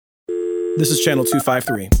This is Channel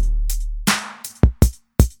 253.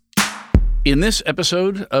 In this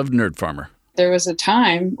episode of Nerd Farmer. There was a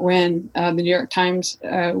time when the New York Times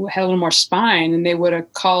had a little more spine, and they would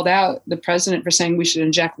have called out the president for saying we should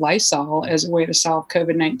inject Lysol as a way to solve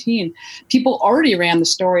COVID-19. People already ran the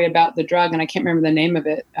story about the drug, and I can't remember the name of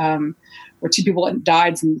it, where two people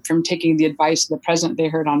died from taking the advice of the president they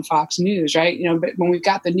heard on Fox News, right? But when we've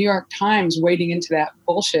got the New York Times wading into that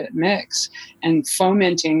bullshit mix and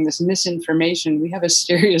fomenting this misinformation, we have a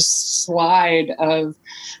serious slide of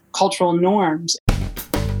cultural norms.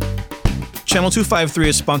 Channel 253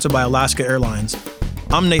 is sponsored by Alaska Airlines.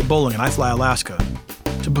 I'm Nate Bowling, and I fly Alaska.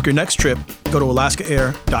 To book your next trip, go to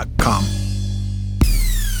alaskaair.com.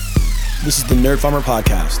 This is the Nerd Farmer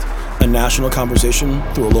Podcast, a national conversation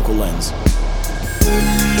through a local lens.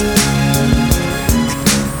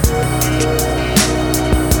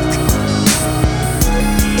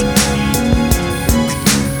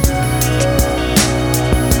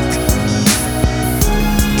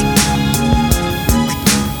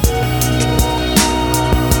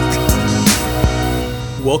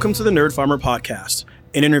 Welcome to the Nerd Farmer Podcast,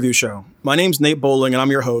 an interview show. My name's Nate Bowling, and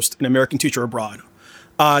I'm your host, an American teacher abroad.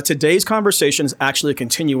 Today's conversation is actually a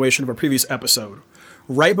continuation of a previous episode.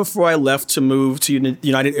 Right before I left to move to the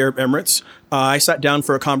United Arab Emirates, I sat down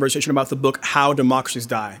for a conversation about the book, How Democracies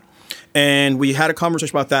Die. And we had a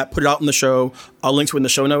conversation about that, put it out in the show. I'll link to it in the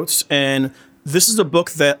show notes. And this is a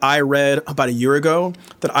book that I read about a year ago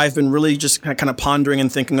that I've been really just kind of pondering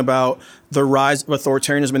and thinking about the rise of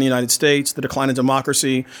authoritarianism in the United States, the decline of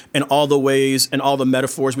democracy, and all the ways and all the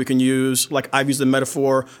metaphors we can use. Like I've used the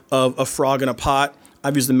metaphor of a frog in a pot.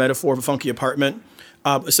 I've used the metaphor of a funky apartment.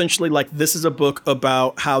 Essentially, like this is a book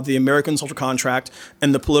about how the American social contract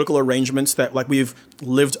and the political arrangements that like we've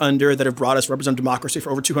lived under that have brought us representative democracy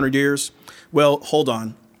for over 200 years. Well, hold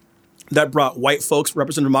on. That brought white folks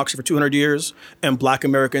representative democracy for 200 years and black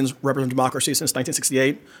Americans representative democracy since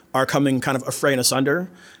 1968 are coming kind of afray and asunder.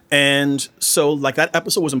 And so like that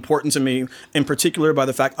episode was important to me, in particular by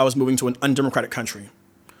the fact I was moving to an undemocratic country.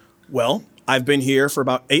 Well, I've been here for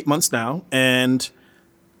about 8 months now, and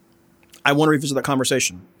I want to revisit that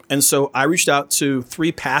conversation. And so I reached out to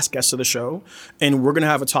 3 past guests of the show, and we're going to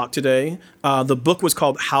have a talk today. The book was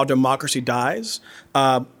called How Democracy Dies.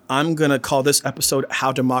 I'm going to call this episode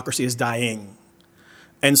How Democracy is Dying.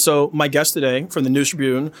 And so my guest today from the News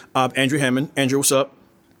Tribune, Andrew Hammond. Andrew, what's up?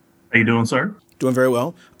 How you doing, sir? Doing very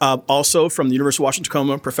well. Also from the University of Washington,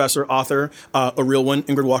 Tacoma, professor, author, a real one,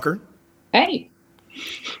 Ingrid Walker. Hey.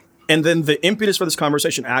 And then the impetus for this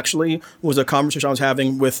conversation actually was a conversation I was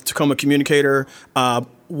having with Tacoma communicator,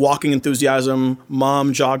 walking enthusiasm,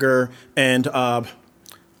 mom jogger, and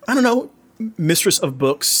mistress of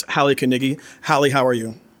books, Hallie Carnegie. Hallie, how are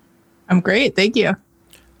you? I'm great, thank you.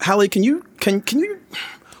 Hallie, can you?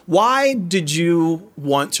 Why did you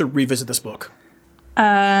want to revisit this book?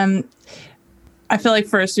 I feel like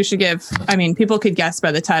first you should people could guess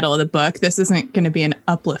by the title of the book. This isn't going to be an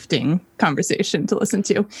uplifting conversation to listen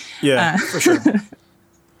to. Yeah, for sure.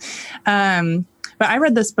 But I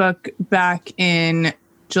read this book back in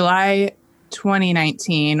July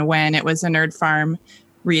 2019 when it was a Nerd Farm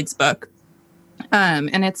Reads book. And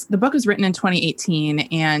the book was written in 2018,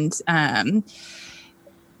 and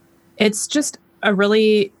it's just a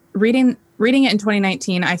really reading it in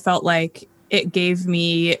 2019. I felt like it gave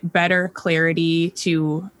me better clarity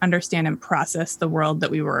to understand and process the world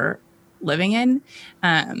that we were living in.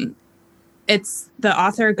 The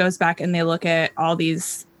author goes back and they look at all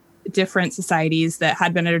these different societies that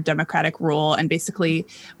had been under democratic rule, and basically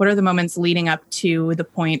what are the moments leading up to the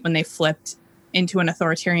point when they flipped into an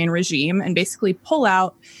authoritarian regime, and basically pull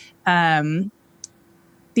out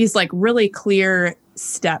these like really clear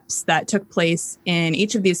steps that took place in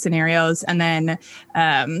each of these scenarios, and then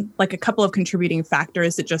like a couple of contributing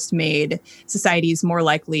factors that just made societies more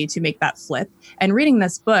likely to make that flip. And reading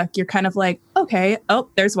this book, you're kind of like, okay,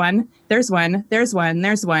 there's one, and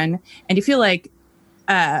you feel like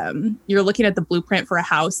you're looking at the blueprint for a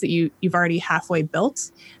house that you've already halfway built.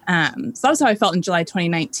 So that was how I felt in July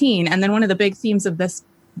 2019. And then one of the big themes of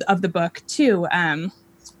the book too,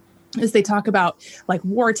 is they talk about like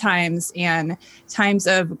war times and times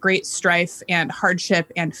of great strife and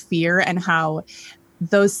hardship and fear, and how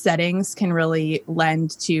those settings can really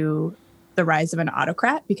lend to the rise of an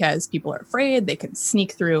autocrat because people are afraid. They can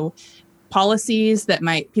sneak through policies that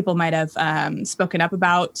people might have spoken up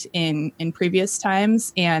about in previous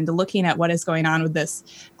times. And looking at what is going on with this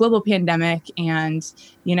global pandemic and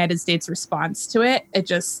the United States response to it, it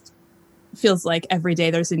just feels like every day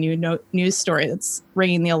there's a new news story that's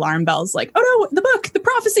ringing the alarm bells, like, oh no, the book, the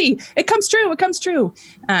prophecy, it comes true.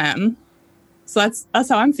 So that's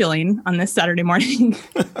how I'm feeling on this Saturday morning.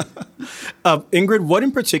 Ingrid, what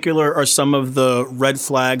in particular are some of the red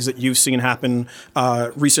flags that you've seen happen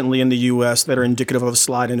recently in the U.S. that are indicative of a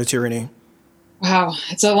slide into tyranny? Wow,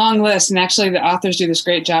 it's a long list. And actually, the authors do this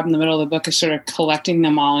great job in the middle of the book of sort of collecting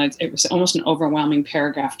them all. And it was almost an overwhelming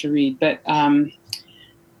paragraph to read. But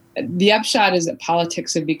the upshot is that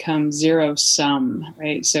politics have become zero sum,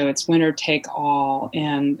 right? So it's winner take all.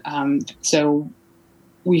 And so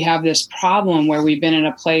we have this problem where we've been in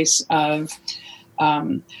a place of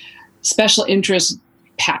special interest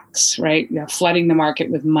PACs, right? Flooding the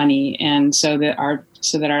market with money. And so that our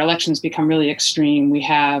elections become really extreme. We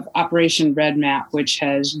have Operation Red Map, which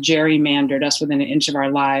has gerrymandered us within an inch of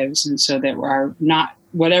our lives. And so that we're not,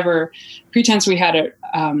 whatever pretense we had at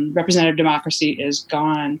representative democracy is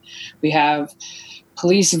gone. We have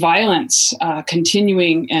police violence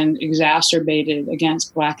continuing and exacerbated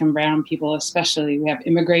against Black and brown people especially. We have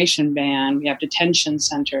immigration ban, we have detention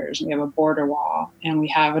centers, we have a border wall, and we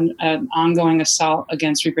have an ongoing assault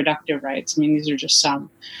against reproductive rights. I mean, these are just some.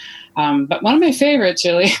 But one of my favorites,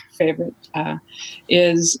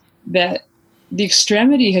 is that the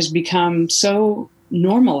extremity has become so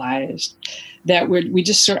normalized that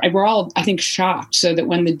we're all, I think, shocked. So that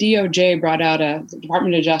when the DOJ the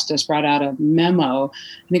Department of Justice brought out a memo,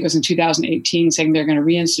 I think it was in 2018, saying they're going to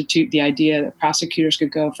reinstitute the idea that prosecutors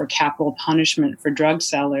could go for capital punishment for drug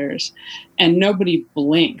sellers, and nobody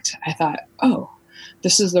blinked. I thought, oh,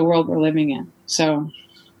 this is the world we're living in. So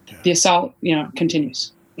the assault,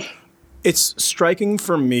 continues. It's striking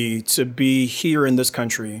for me to be here in this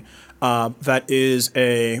country that is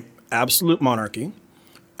a absolute monarchy.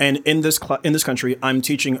 And in this country, I'm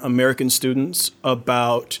teaching American students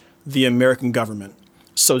about the American government.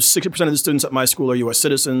 So 60% of the students at my school are U.S.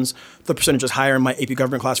 citizens. The percentage is higher in my AP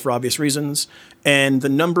government class for obvious reasons. And the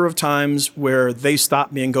number of times where they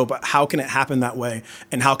stop me and go, but how can it happen that way?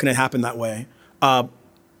 And how can it happen that way? I'm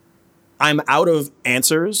out of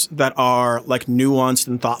answers that are like nuanced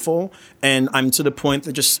and thoughtful. And I'm to the point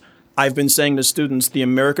that I've been saying to students, the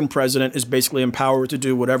American president is basically empowered to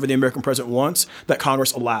do whatever the American president wants that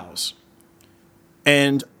Congress allows.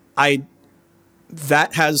 And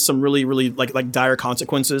that has some really, really like dire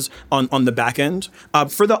consequences on the back end.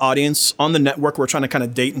 For the audience, on the network, we're trying to kind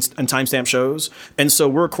of date and timestamp shows. And so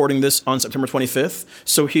we're recording this on September 25th.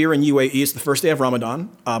 So here in UAE, it's the first day of Ramadan.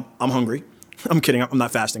 I'm hungry. I'm kidding. I'm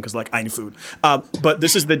not fasting because I need food. But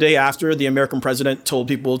this is the day after the American president told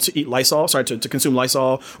people to eat Lysol, to consume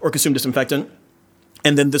Lysol or consume disinfectant.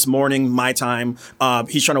 And then this morning, my time,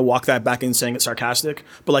 he's trying to walk that back in saying it's sarcastic.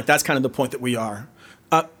 But that's kind of the point that we are.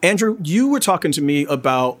 Andrew, you were talking to me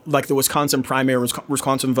about the Wisconsin primary,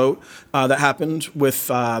 Wisconsin vote that happened with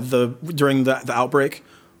during the outbreak.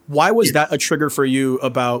 Why was that a trigger for you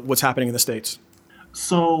about what's happening in the States?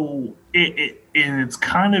 So it's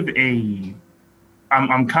kind of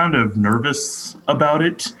I'm kind of nervous about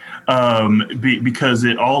it because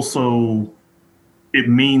it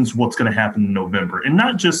means what's going to happen in November, and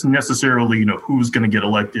not just necessarily, who's going to get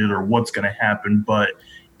elected or what's going to happen, but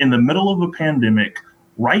in the middle of a pandemic,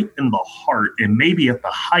 right in the heart and maybe at the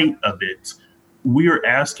height of it, we are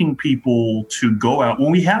asking people to go out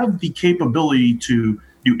when we have the capability to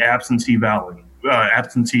do absentee voting,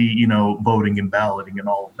 voting and balloting and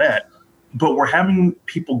all of that. But we're having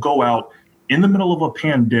people go out in the middle of a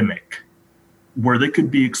pandemic where they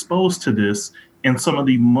could be exposed to this in some of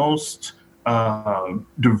the most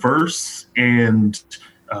diverse and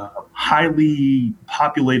highly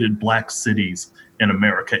populated Black cities in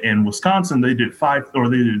America. In Wisconsin, they did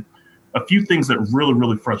a few things that really,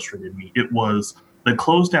 really frustrated me. It was they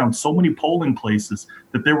closed down so many polling places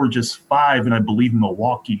that there were just 5, and I believe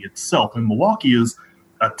Milwaukee itself. And Milwaukee is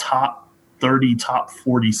a top 30, top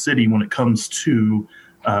 40 city when it comes to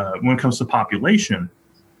population.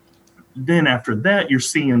 Then after that, you're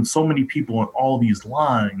seeing so many people in all these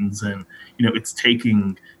lines, and it's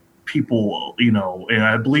taking people. And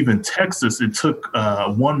I believe in Texas, it took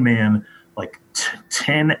one man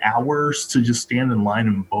 10 hours to just stand in line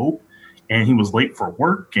and vote, and he was late for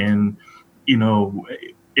work. And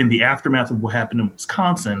in the aftermath of what happened in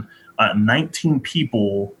Wisconsin, 19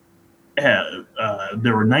 people.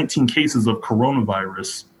 There were 19 cases of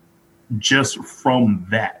coronavirus just from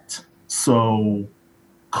that. So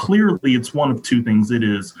clearly it's one of two things. It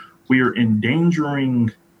is we are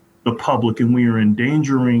endangering the public and we are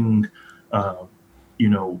endangering,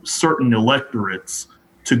 certain electorates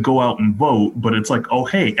to go out and vote. But it's oh,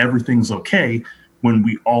 hey, everything's okay when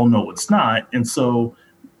we all know it's not. And so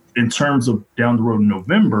in terms of down the road in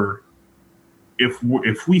November,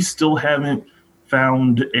 if we still haven't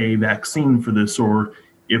found a vaccine for this, or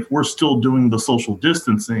if we're still doing the social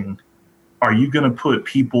distancing, are you going to put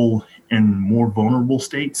people in more vulnerable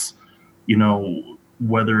states,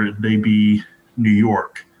 whether they be New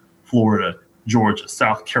York, Florida, Georgia,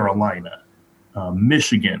 South Carolina,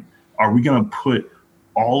 Michigan? Are we going to put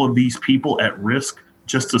all of these people at risk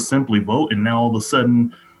just to simply vote? And now all of a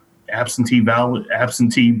sudden, absentee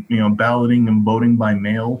balloting and voting by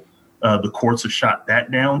mail, the courts have shot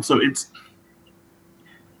that down. So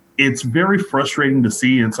it's very frustrating to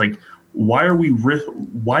see. It's like, why do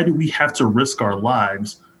we have to risk our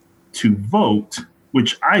lives to vote?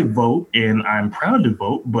 Which I vote and I'm proud to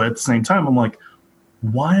vote, but at the same time, I'm like,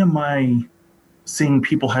 why am I seeing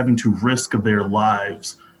people having to risk their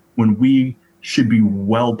lives when we should be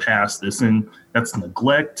well past this? And that's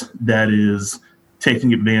neglect. That is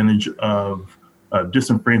taking advantage of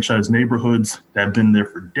disenfranchised neighborhoods that have been there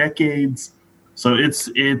for decades. So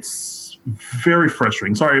it's very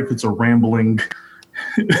frustrating. Sorry if it's a rambling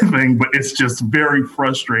thing, but it's just very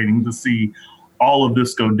frustrating to see all of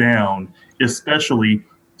this go down, especially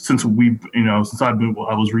since I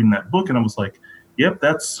was reading that book and I was like, yep,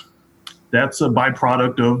 that's a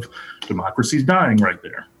byproduct of democracy's dying right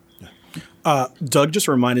there. Doug just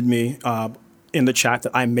reminded me in the chat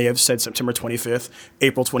that I may have said September 25th,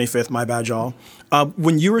 April 25th, my bad, y'all.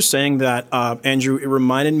 When you were saying that, Andrew, it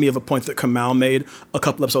reminded me of a point that Kamau made a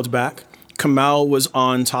couple episodes back. Kamau was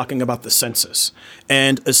on talking about the census.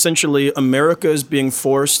 And essentially, America is being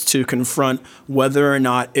forced to confront whether or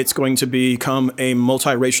not it's going to become a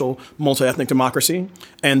multiracial, multi-ethnic democracy,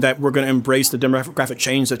 and that we're going to embrace the demographic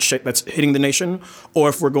change that's hitting the nation, or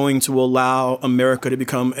if we're going to allow America to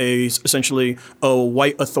become essentially a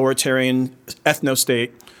white authoritarian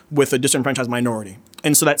ethno-state with a disenfranchised minority.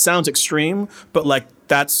 And so that sounds extreme, but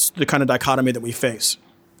that's the kind of dichotomy that we face.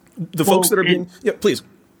 Folks that are being... Yeah, please.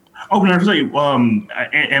 Oh, and I say,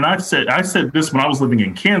 and I said this when I was living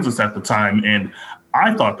in Kansas at the time, and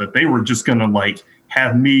I thought that they were just gonna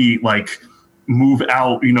have me move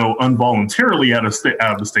out, involuntarily out of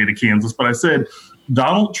the state of Kansas. But I said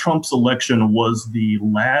Donald Trump's election was the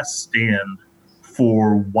last stand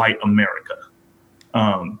for white America,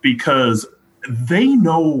 because they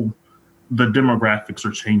know the demographics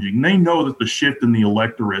are changing. They know that the shift in the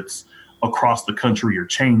electorates across the country are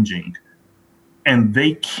changing. And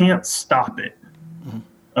they can't stop it.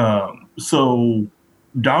 So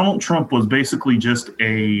Donald Trump was basically just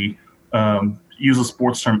use a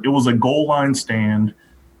sports term, it was a goal line stand.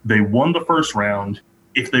 They won the first round.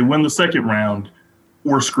 If they win the second round,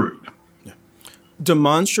 we're screwed. Yeah.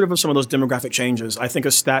 Demonstrative of some of those demographic changes, I think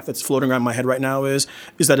a stat that's floating around my head right now is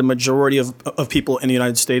that a majority of people in the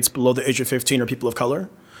United States below the age of 15 are people of color.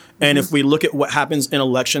 And if we look at what happens in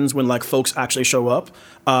elections when folks actually show up,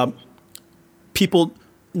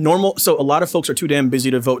 so a lot of folks are too damn busy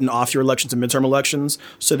to vote in off-year elections and midterm elections,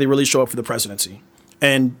 so they really show up for the presidency.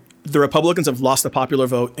 And the Republicans have lost the popular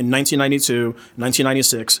vote in 1992,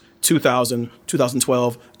 1996, 2000,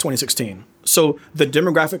 2012, 2016. So the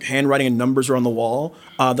demographic handwriting and numbers are on the wall.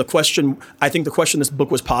 The question this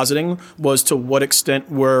book was positing was, to what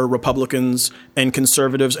extent were Republicans and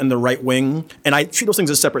conservatives and the right wing, and I treat those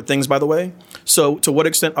things as separate things, by the way. So to what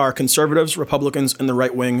extent are conservatives, Republicans, and the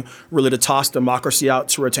right wing really to toss democracy out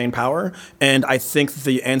to retain power? And I think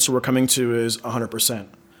the answer we're coming to is 100%.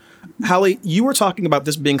 Hallie, you were talking about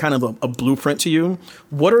this being kind of a blueprint to you.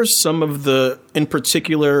 What are some of the, in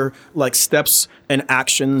particular, steps and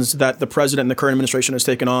actions that the president and the current administration has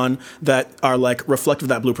taken on that are reflective of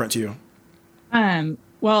that blueprint to you?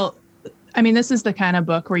 Well, I mean, this is the kind of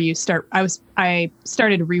book where you start. I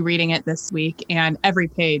started rereading it this week, and every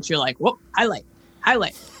page you're like, whoa, highlight,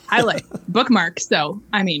 bookmark. So,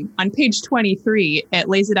 I mean, on page 23, it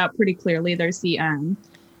lays it out pretty clearly. There's the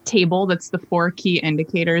table that's the 4 key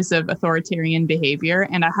indicators of authoritarian behavior,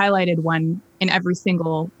 and I highlighted one in every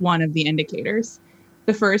single one of the indicators.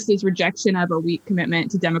 The first is rejection of or weak commitment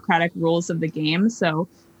to democratic rules of the game. So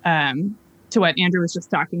to what Andrew was just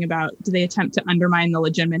talking about, do they attempt to undermine the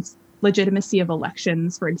legitimacy of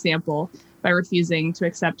elections, for example, by refusing to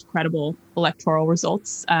accept credible electoral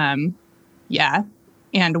results? Yeah.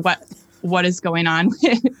 And what is going on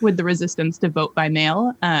with the resistance to vote by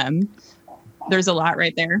mail? There's a lot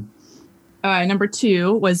right there. Number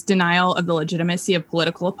 2 was denial of the legitimacy of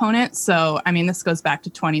political opponents. So, I mean, this goes back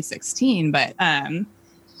to 2016, but I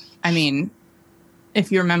mean,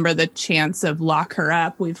 if you remember the chants of lock her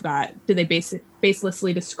up, we've got, do they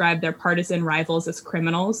baselessly describe their partisan rivals as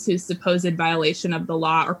criminals whose supposed violation of the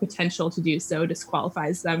law or potential to do so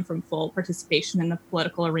disqualifies them from full participation in the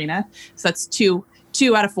political arena? So that's two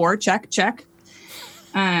out of 4. Check.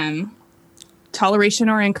 Toleration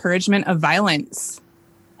or encouragement of violence.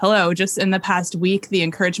 hello, just in the past week, the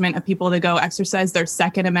encouragement of people to go exercise their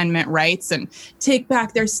Second Amendment rights and take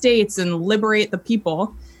back their states and liberate the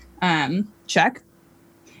people. Check.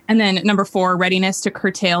 And then number 4, readiness to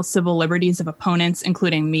curtail civil liberties of opponents,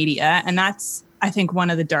 including media. And that's, I think, one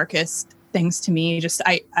of the darkest things to me. Just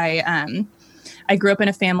I grew up in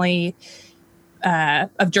a family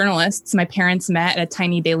of journalists. My parents met at a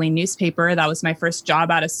tiny daily newspaper. That was my first job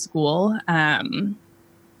out of school.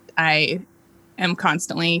 I am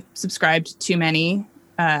constantly subscribed to many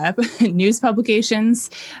news publications.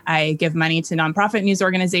 I give money to nonprofit news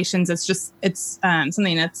organizations. It's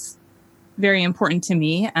something that's very important to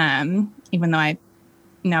me, even though I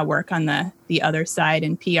now work on the other side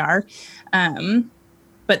in PR.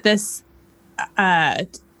 But this, to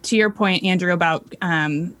your point, Andrew, about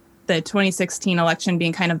the 2016 election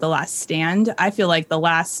being kind of the last stand, I feel like the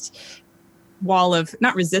last wall of,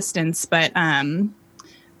 not resistance, but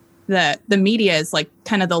the media is like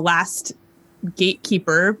kind of the last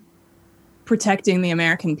gatekeeper protecting the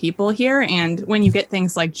American people here. And when you get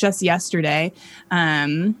things like just yesterday,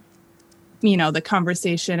 the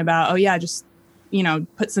conversation about, just,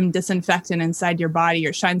 put some disinfectant inside your body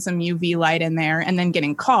or shine some UV light in there, and then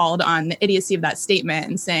getting called on the idiocy of that statement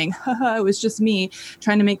and saying, it was just me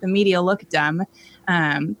trying to make the media look dumb.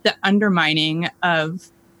 The undermining of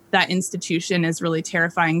that institution is really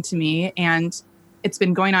terrifying to me. And it's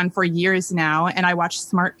been going on for years now. And I watch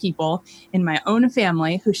smart people in my own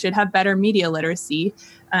family who should have better media literacy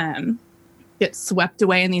get swept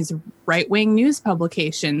away in these right-wing news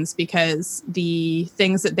publications because the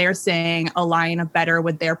things that they're saying align better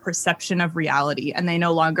with their perception of reality. And they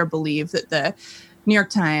no longer believe that the New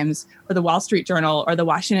York Times or the Wall Street Journal or the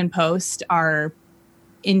Washington Post are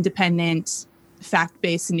independent,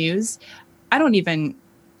 fact-based news. I don't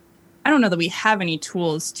know that we have any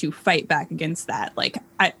tools to fight back against that. Like,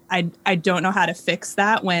 I don't know how to fix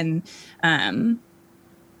that when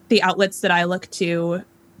the outlets that I look to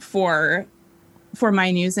for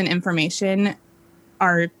my news and information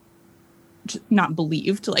are not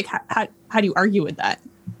believed. Like, how do you argue with that?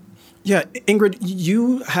 Yeah, Ingrid,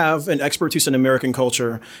 you have an expertise in American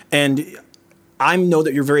culture, and I know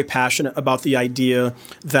that you're very passionate about the idea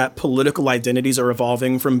that political identities are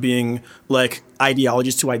evolving from being like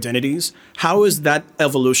ideologies to identities. How is that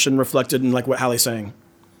evolution reflected in like what Hallie's saying?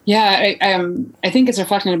 Yeah, I think it's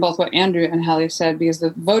reflecting in both what Andrew and Hallie said, because the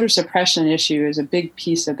voter suppression issue is a big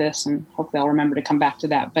piece of this, and hopefully I'll remember to come back to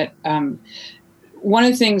that. But one of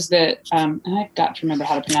the things that, and I've got to remember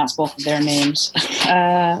how to pronounce both of their names,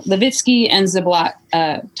 Levitsky and Ziblatt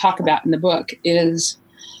talk about in the book is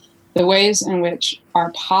the ways in which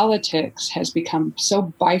our politics has become so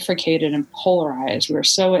bifurcated and polarized. We're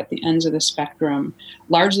so at the ends of the spectrum,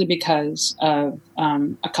 largely because of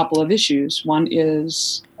a couple of issues. One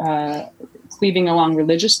is cleaving along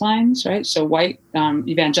religious lines, right? So white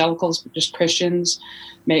evangelicals, just Christians,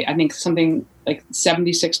 I think something like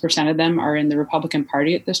 76% of them are in the Republican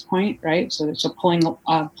Party at this point, right? So pulling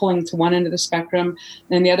to one end of the spectrum.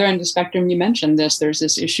 And the other end of the spectrum, you mentioned this, there's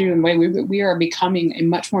this issue in the way we are becoming a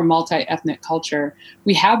much more multi-ethnic culture.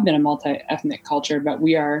 We have been a multi-ethnic culture, but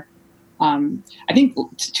we are, I think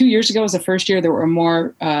 2 years ago was the first year there were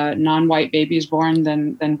more non-white babies born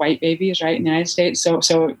than white babies, right, in the United States.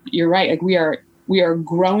 So you're right, like we are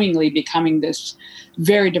growingly becoming this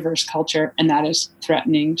very diverse culture, and that is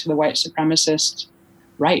threatening to the white supremacist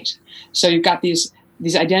right. So you've got these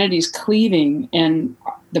identities cleaving, and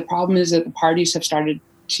the problem is that the parties have started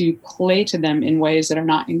to play to them in ways that are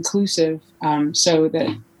not inclusive. So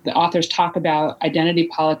that the authors talk about identity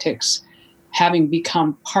politics having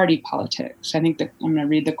become party politics. I think that I'm going to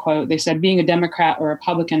read the quote. They said, being a Democrat or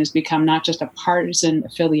Republican has become not just a partisan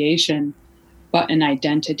affiliation, but an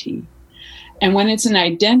identity. And when it's an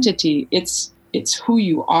identity, it's who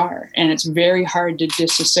you are. And it's very hard to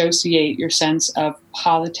disassociate your sense of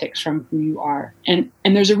politics from who you are. And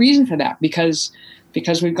there's a reason for that, because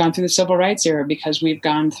we've gone through the civil rights era, because we've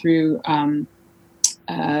gone through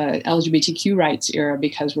LGBTQ rights era,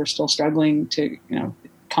 because we're still struggling to,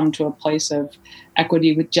 come to a place of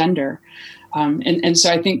equity with gender. And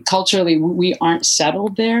so I think culturally we aren't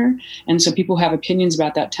settled there. And so people who have opinions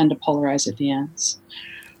about that tend to polarize at the ends.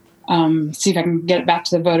 See if I can get back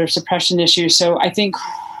to the voter suppression issue. So I think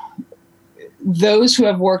those who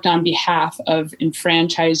have worked on behalf of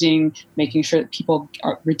enfranchising, making sure that people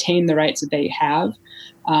retain the rights that they have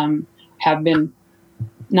been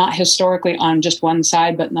not historically on just one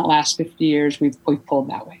side, but in the last 50 years, we've pulled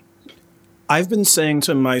that way. I've been saying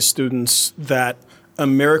to my students that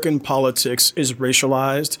American politics is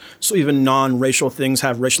racialized, so even non-racial things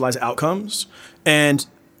have racialized outcomes. And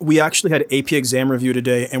we actually had AP exam review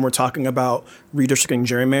today, and we're talking about redistricting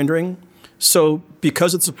gerrymandering. So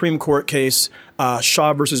because it's a Supreme Court case,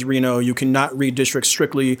 Shaw versus Reno, you cannot redistrict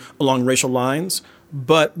strictly along racial lines.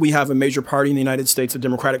 But we have a major party in the United States, the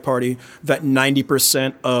Democratic Party, that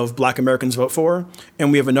 90% of Black Americans vote for.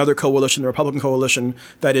 And we have another coalition, the Republican coalition,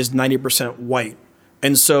 that is 90% white.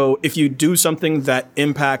 And so if you do something that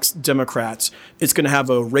impacts Democrats, it's going to have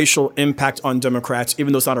a racial impact on Democrats,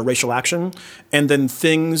 even though it's not a racial action. And then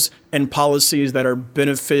things and policies that are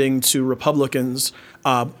benefiting to Republicans,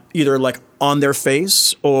 either like on their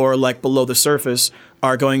face or like below the surface,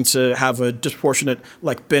 are going to have a disproportionate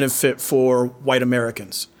like benefit for white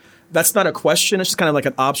Americans. That's not a question. It's just kind of like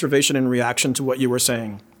an observation and reaction to what you were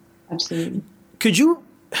saying. Absolutely. Could you,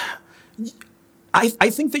 I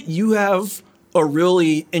think that you have a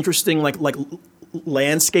really interesting like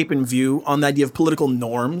landscape and view on the idea of political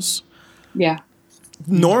norms. Yeah.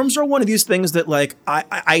 Norms are one of these things that like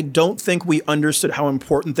I don't think we understood how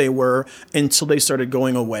important they were until they started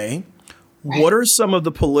going away. Right. What are some of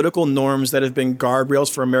the political norms that have been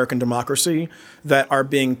guardrails for American democracy that are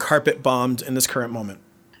being carpet bombed in this current moment?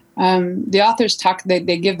 The authors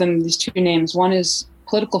they give them these two names. One is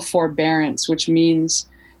political forbearance, which means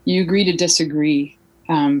you agree to disagree.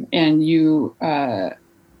 And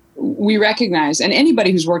we recognize, and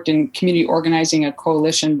anybody who's worked in community organizing, a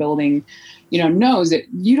coalition building, knows that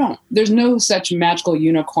there's no such magical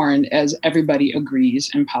unicorn as everybody agrees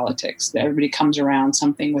in politics, that everybody comes around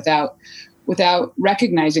something without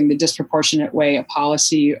recognizing the disproportionate way a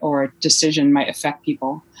policy or a decision might affect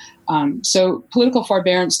people. So political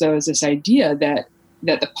forbearance, though, is this idea that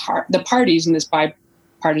the parties in this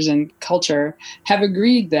bipartisan culture have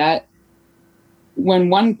agreed that when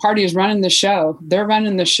one party is running the show, they're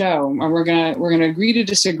running the show, and we're gonna agree to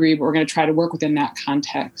disagree, but we're gonna try to work within that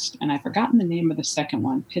context. And I've forgotten the name of the second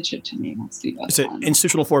one. Pitch it to me. What's the other one? Is it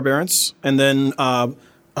institutional forbearance? And then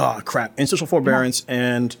institutional forbearance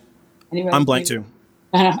and anybody, I'm blank too.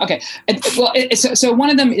 Okay. So one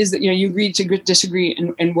of them is that you agree to disagree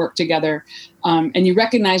and work together, and you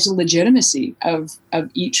recognize the legitimacy of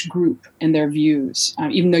each group and their views,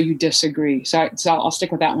 even though you disagree. So I'll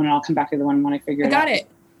stick with that one, and I'll come back to the one when I figure it out. I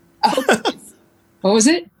got it. What was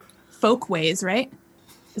it? Folkways, right?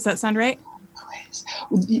 Does that sound right?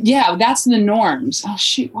 Yeah, that's the norms. Oh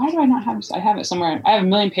shoot! Why do I not have this? I have it somewhere. I have a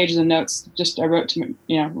million pages of notes. Just I wrote to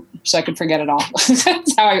so I could forget it all.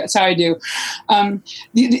 That's how I do.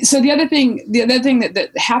 So the other thing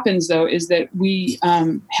that happens though is that we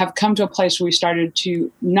have come to a place where we started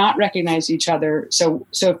to not recognize each other. So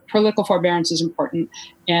political forbearance is important,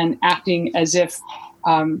 and acting as if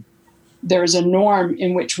there is a norm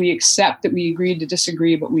in which we accept that we agreed to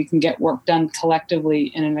disagree, but we can get work done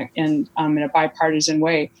collectively in a bipartisan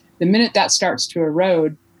way. The minute that starts to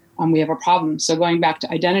erode, we have a problem. So going back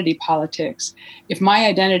to identity politics, if my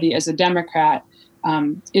identity as a Democrat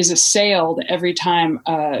is assailed every time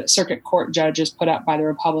a circuit court judge is put up by the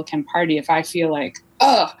Republican Party, if I feel like,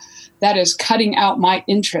 that is cutting out my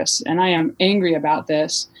interests and I am angry about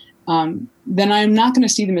this, then I'm not going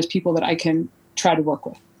to see them as people that I can try to work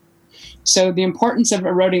with. So the importance of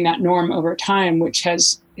eroding that norm over time, which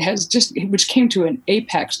came to an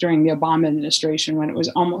apex during the Obama administration when it was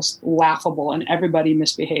almost laughable and everybody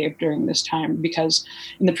misbehaved during this time, because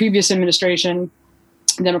in the previous administration,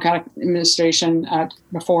 Democratic administration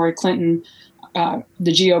before Clinton,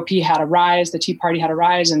 the GOP had a rise, the Tea Party had a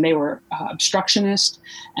rise, and they were obstructionist.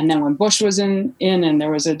 And then when Bush was in and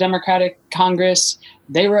there was a Democratic Congress,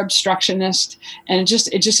 they were obstructionist. And it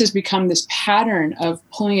just has become this pattern of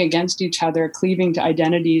pulling against each other, cleaving to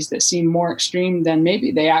identities that seem more extreme than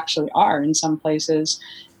maybe they actually are in some places,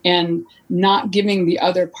 and not giving the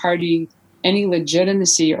other party any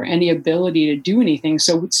legitimacy or any ability to do anything.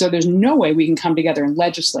 So there's no way we can come together and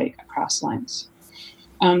legislate across lines.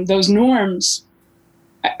 Those norms,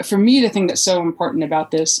 for me, the thing that's so important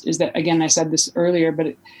about this is that, again, I said this earlier,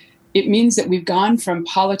 but it means that we've gone from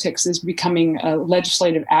politics as becoming a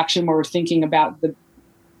legislative action where we're thinking about the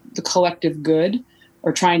collective good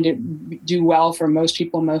or trying to do well for most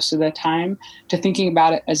people most of the time, to thinking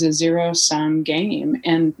about it as a zero-sum game.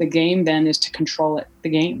 And the game then is to control the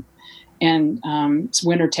game. And it's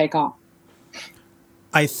winner take all.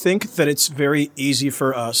 I think that it's very easy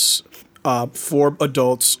for us, for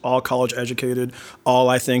adults, all college educated, all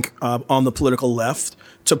I think on the political left,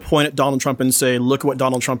 to point at Donald Trump and say, look what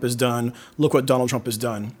Donald Trump has done, look what Donald Trump has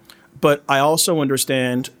done. But I also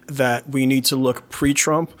understand that we need to look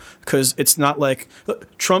pre-Trump, because it's not like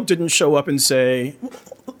Trump didn't show up and say,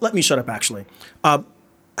 let me shut up actually.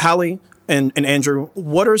 Hallie and Andrew,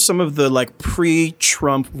 what are some of the like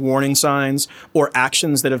pre-Trump warning signs or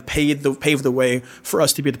actions that have paved the way for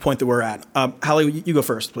us to be at the point that we're at? Hallie, you go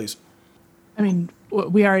first, please. I mean,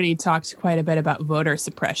 we already talked quite a bit about voter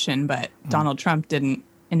suppression, but Donald Trump didn't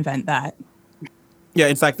invent that. Yeah,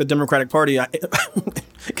 in fact, the Democratic Party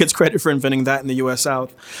gets credit for inventing that in the U.S.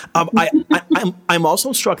 South. I'm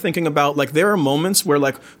also struck thinking about, like, there are moments where,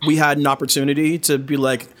 like, we had an opportunity to be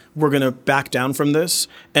like, we're going to back down from this.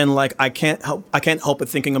 And, like, I can't help but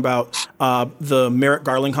thinking about the Merrick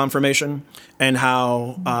Garland confirmation and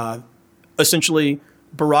how essentially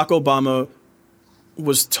Barack Obama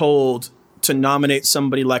was told to nominate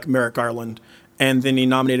somebody like Merrick Garland. And then he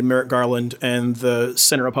nominated Merrick Garland, and the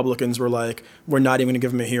Senate Republicans were like, we're not even going to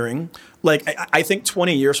give him a hearing. Like, I think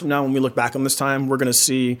 20 years from now, when we look back on this time, we're going to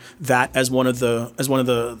see that as one of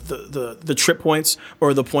the trip points,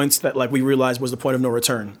 or the points that, like, we realized was the point of no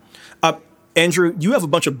return. Andrew, you have a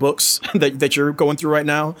bunch of books that you're going through right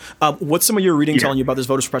now. What's some of your reading telling you about this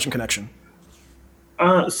voter suppression connection?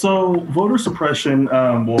 So voter suppression,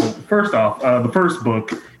 well, first off, the first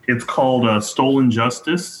book, it's called Stolen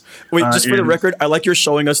Justice. Wait, just for the record, I like you're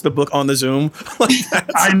showing us the book on the Zoom.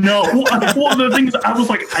 I know. Well, the thing is, I was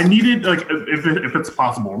like, I needed, like, if it's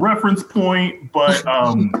possible, reference point. But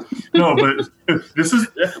no, but this is,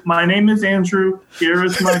 my name is Andrew. Here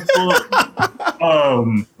is my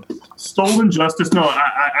book. Stolen Justice. No,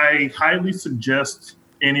 I highly suggest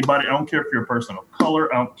anybody, I don't care if you're a person of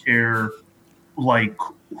color, I don't care, like,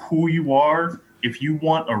 who you are. If you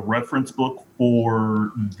want a reference book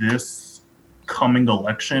for this coming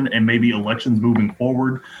election and maybe elections moving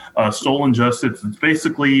forward, Stolen Justice is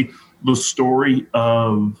basically the story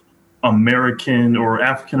of American or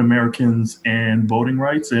African Americans and voting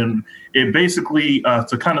rights. And it basically,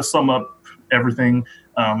 to kind of sum up everything,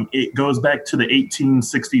 it goes back to the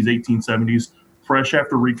 1860s, 1870s, fresh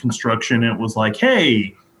after Reconstruction. It was like,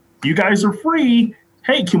 hey, you guys are free.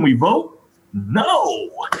 Hey, can we vote? No.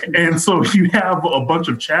 And so you have a bunch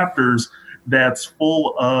of chapters that's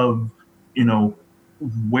full of, you know,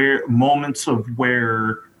 where moments of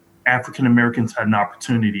where African Americans had an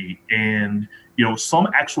opportunity, and, you know, some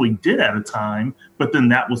actually did at a time, but then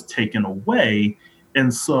that was taken away.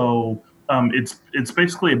 And so it's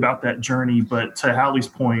basically about that journey. But to Hallie's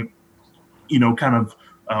point, you know, kind of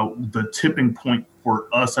the tipping point for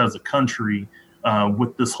us as a country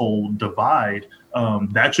with this whole divide,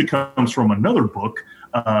 that actually comes from another book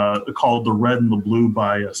called The Red and the Blue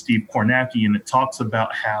by Steve Kornacki, and it talks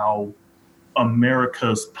about how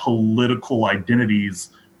America's political identities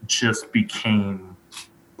just became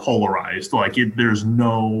polarized. Like, there's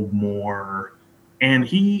no more. And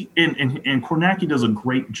and Kornacki does a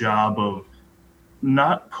great job of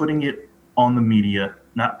not putting it on the media,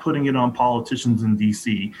 not putting it on politicians in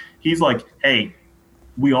DC. He's like, hey,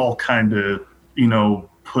 we all kind of, you know,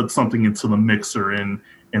 put something into the mixer and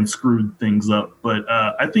screwed things up. But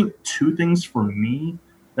I think two things for me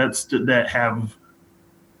that have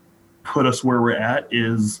put us where we're at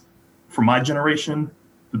is, for my generation,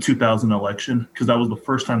 the 2000 election, because that was the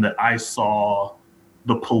first time that I saw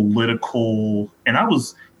the political, and I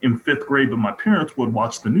was in 5th grade, but my parents would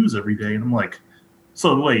watch the news every day. And I'm like,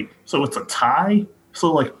 so wait, so it's a tie?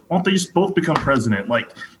 So, like, why don't they just both become president?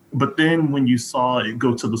 Like, but then when you saw it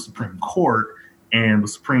go to the Supreme Court, and the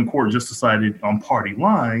Supreme Court just decided on party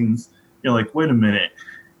lines, you're like, wait a minute,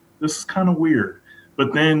 this is kind of weird.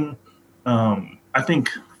 But then I think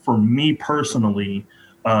for me personally,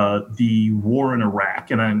 the war in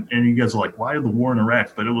Iraq, and you guys are like, why the war in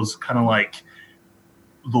Iraq? But it was kind of like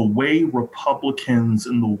the way Republicans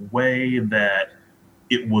and the way that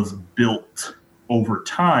it was built over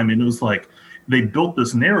time. And it was like, they built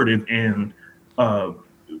this narrative, and all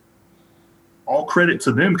credit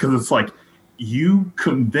to them, because it's like, you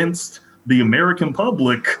convinced the American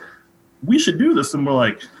public we should do this. And we're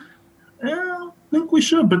like, I think we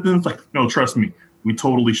should. But then it's like, no, trust me, we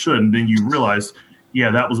totally should. And then you realize,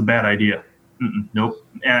 yeah, that was a bad idea. Nope.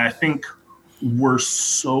 And I think we're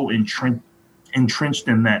so entrenched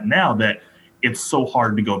in that now that it's so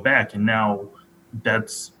hard to go back. And now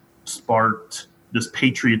that's sparked this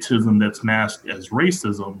patriotism that's masked as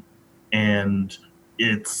racism. And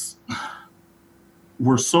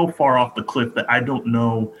we're so far off the cliff that I don't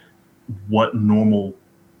know what normal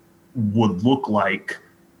would look like,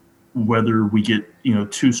 whether we get, you know,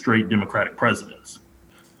 2 straight Democratic presidents.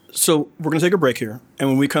 So we're going to take a break here. And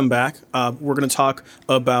when we come back, we're going to talk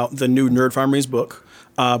about the new Nerdfarmeries book.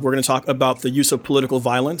 We're going to talk about the use of political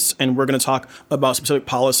violence, and we're going to talk about specific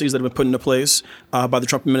policies that have been put into place by the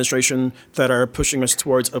Trump administration that are pushing us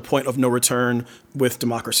towards a point of no return with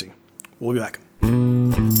democracy. We'll be back.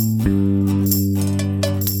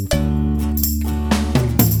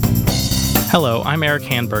 Hello, I'm Eric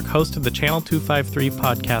Handberg, host of the Channel 253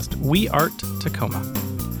 podcast, We Art Tacoma.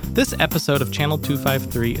 This episode of Channel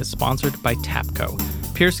 253 is sponsored by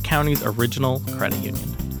TAPCO, Pierce County's original credit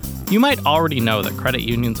union. You might already know that credit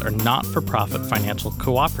unions are not-for-profit financial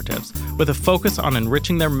cooperatives with a focus on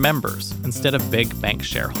enriching their members instead of big bank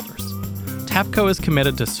shareholders. TAPCO is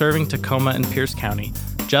committed to serving Tacoma and Pierce County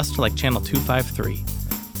just like Channel 253.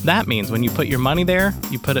 That means when you put your money there,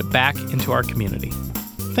 you put it back into our community.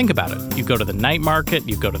 Think about it. You go to the night market,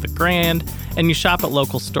 you go to the Grand, and you shop at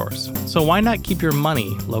local stores. So why not keep your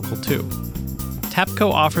money local too? TAPCO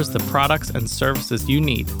offers the products and services you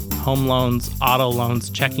need: home loans, auto loans,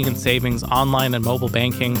 checking and savings, online and mobile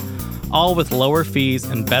banking, all with lower fees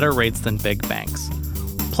and better rates than big banks.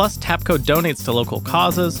 Plus, TAPCO donates to local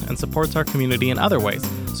causes and supports our community in other ways,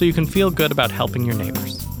 so you can feel good about helping your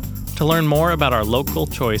neighbors. To learn more about our local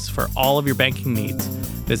choice for all of your banking needs,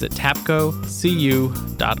 visit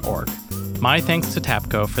tapcocu.org. My thanks to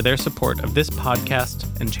TAPCO for their support of this podcast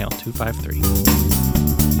and Channel 253.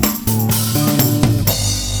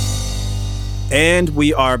 And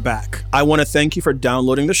we are back. I want to thank you for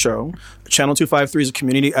downloading the show. Channel 253 is a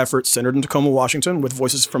community effort centered in Tacoma, Washington, with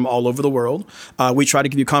voices from all over the world. We try to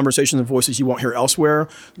give you conversations and voices you won't hear elsewhere.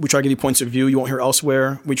 We try to give you points of view you won't hear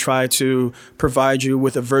elsewhere. We try to provide you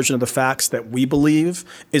with a version of the facts that we believe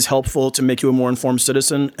is helpful to make you a more informed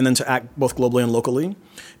citizen and then to act both globally and locally.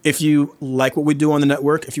 If you like what we do on the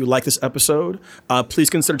network, if you like this episode, please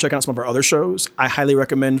consider checking out some of our other shows. I highly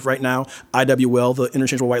recommend right now IWL, the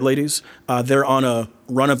Interchangeable White Ladies. They're on a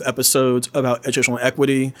run of episodes about educational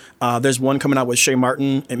equity. There's one coming out with Shay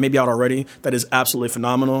Martin. It may be out already. That is absolutely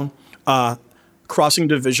phenomenal. Crossing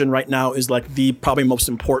Division right now is like the probably most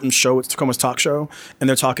important show. It's Tacoma's talk show. And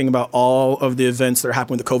they're talking about all of the events that are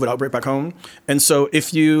happening with the COVID outbreak back home. And so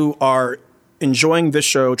if you are enjoying this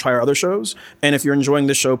show, try our other shows. And if you're enjoying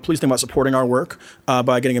this show, please think about supporting our work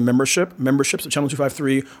by getting a membership. Memberships at Channel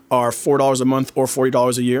 253 are $4 a month or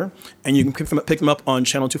 $40 a year. And you can pick them up on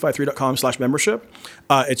channel253.com/membership.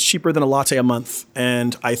 It's cheaper than a latte a month.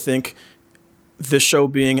 And I think this show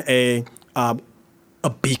being a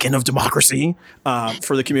beacon of democracy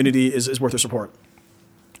for the community is worth their support.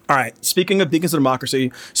 All right. Speaking of beacons of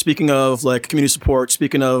democracy, speaking of like community support,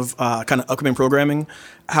 speaking of kind of upcoming programming,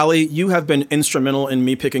 Hallie, you have been instrumental in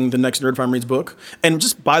me picking the next Nerd Farm Reads book. And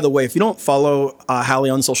just by the way, if you don't follow Hallie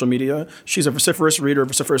on social media, she's a vociferous reader,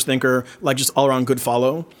 vociferous thinker, like just all around good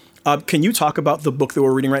follow. Can you talk about the book that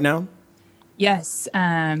we're reading right now? Yes.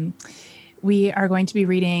 We are going to be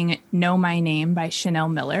reading Know My Name by Chanel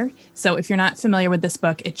Miller. So if you're not familiar with this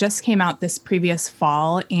book, it just came out this previous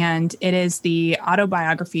fall, and it is the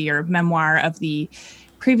autobiography or memoir of the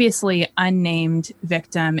previously unnamed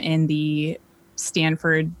victim in the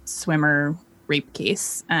Stanford swimmer rape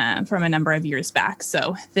case from a number of years back.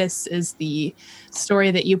 So this is the story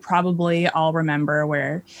that you probably all remember,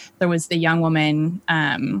 where there was the young woman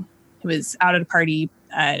who was out at a party,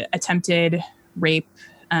 attempted rape,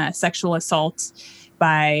 sexual assault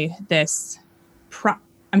by this,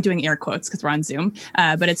 I'm doing air quotes because we're on Zoom,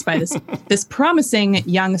 but it's by this promising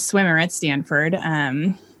young swimmer at Stanford,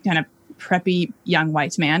 kind of preppy young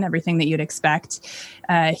white man, everything that you'd expect.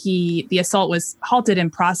 The assault was halted in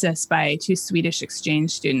process by two Swedish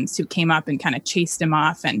exchange students who came up and kind of chased him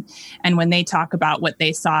off. And when they talk about what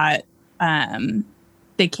they saw,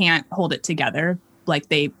 they can't hold it together. Like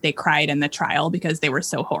they cried in the trial because they were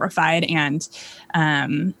so horrified. And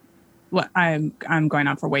what I'm going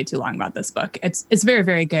on for way too long about this book. It's very,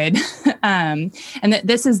 very good. And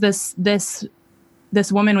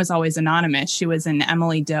this woman was always anonymous. She was an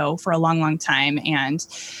Emily Doe for a long, long time. And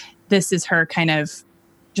this is her kind of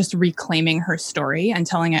just reclaiming her story and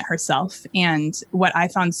telling it herself. And what I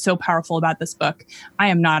found so powerful about this book, I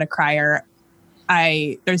am not a crier.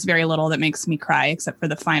 There's very little that makes me cry except for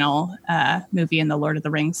the final movie in the Lord of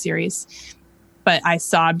the Rings series. But I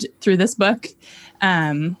sobbed through this book.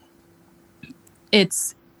 I've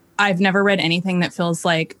never read anything that feels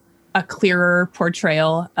like a clearer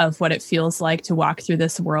portrayal of what it feels like to walk through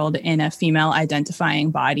this world in a female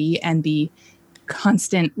identifying body and the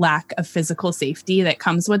constant lack of physical safety that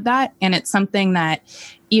comes with that. And it's something that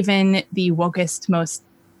even the wokest, most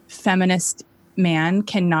feminist man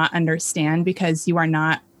cannot understand, because you are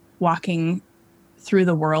not walking through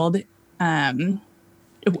the world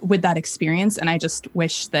with that experience. And I just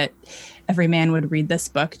wish that every man would read this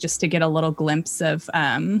book just to get a little glimpse of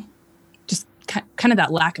just kind of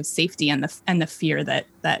that lack of safety and the fear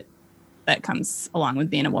that comes along with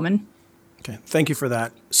being a woman. Okay, thank you for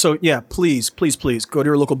that. So yeah, please go to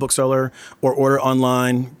your local bookseller or order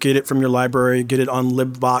online. Get it from your library. Get it on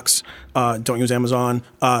LibVox. Don't use Amazon.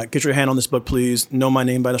 Get your hand on this book, please. Know My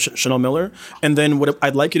Name by Chanel Miller. And then what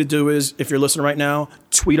I'd like you to do is, if you're listening right now,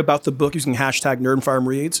 tweet about the book using hashtag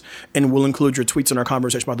NerdFarmReads, and we'll include your tweets in our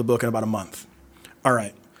conversation about the book in about a month. All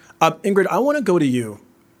right. Ingrid, I want to go to you.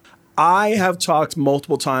 I have talked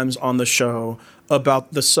multiple times on the show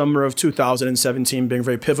about the summer of 2017 being a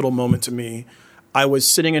very pivotal moment to me. I was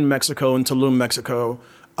sitting in Mexico, in Tulum, Mexico.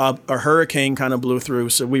 A hurricane kind of blew through,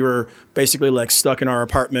 so we were basically like stuck in our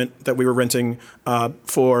apartment that we were renting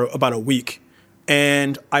for about a week.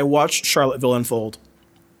 And I watched Charlottesville unfold.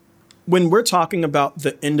 When we're talking about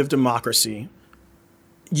the end of democracy,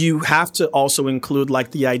 you have to also include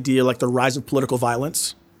like the idea, like the rise of political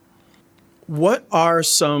violence. What are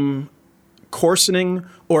some coarsening,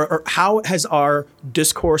 or how has our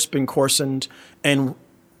discourse been coarsened, and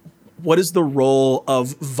what is the role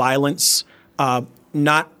of violence,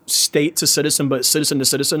 not state to citizen, but citizen to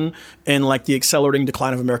citizen, in like the accelerating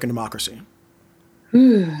decline of American democracy?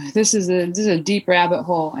 This is a deep rabbit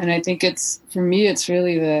hole, and I think for me it's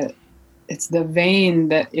really the vein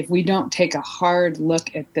that if we don't take a hard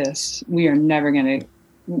look at this, we are never going to.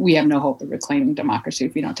 We have no hope of reclaiming democracy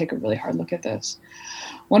if we don't take a really hard look at this.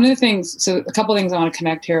 One of the things, so a couple of things I want to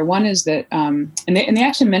connect here. One is that, and they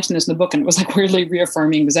actually mentioned this in the book, and it was like weirdly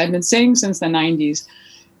reaffirming, because I've been saying since the 90s,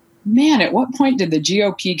 man, at what point did the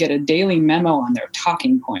GOP get a daily memo on their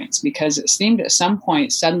talking points? Because it seemed at some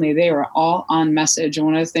point suddenly they were all on message. And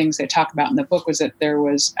one of the things they talk about in the book was that there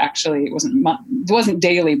was actually, it wasn't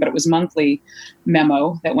daily, but it was monthly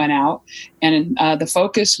memo that went out. And the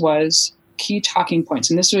focus was key talking points.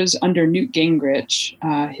 And this was under Newt Gingrich,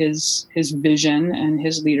 his vision and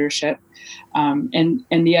his leadership. And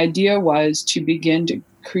the idea was to begin to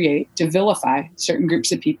vilify certain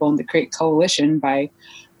groups of people and to create coalition by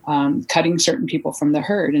cutting certain people from the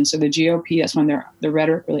herd. And so the GOP, that's when the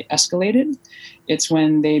rhetoric really escalated. It's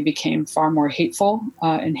when they became far more hateful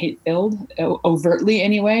and hate-filled, overtly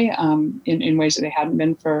anyway, in ways that they hadn't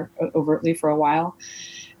been overtly for a while.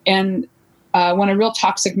 And when a real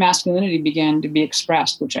toxic masculinity began to be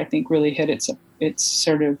expressed, which I think really hit its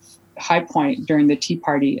sort of high point during the Tea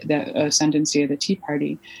Party, the ascendancy of the Tea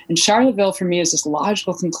Party. And Charlottesville, for me, is this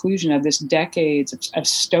logical conclusion of this decades of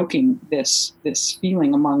stoking this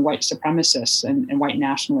feeling among white supremacists and white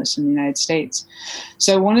nationalists in the United States.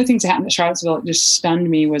 So one of the things that happened at Charlottesville that just stunned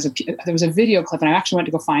me was there was a video clip, and I actually went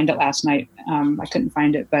to go find it last night. I couldn't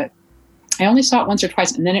find it, but I only saw it once or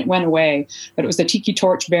twice, and then it went away. But it was the tiki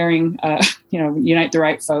torch bearing, Unite the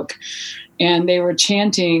Right folk. And they were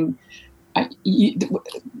chanting,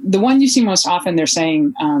 the one you see most often, they're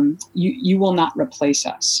saying, you will not replace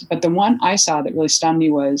us. But the one I saw that really stunned me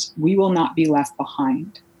was, we will not be left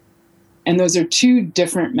behind. And those are two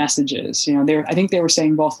different messages. I think they were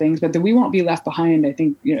saying both things, but the we won't be left behind, I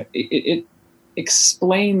think, it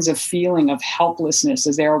explains a feeling of helplessness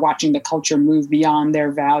as they are watching the culture move beyond their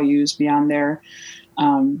values, beyond their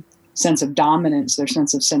sense of dominance, their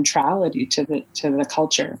sense of centrality to the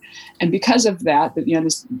culture. And because of that,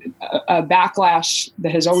 this a backlash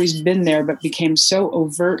that has always been there, but became so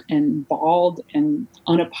overt and bald and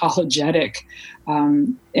unapologetic.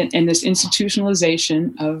 And this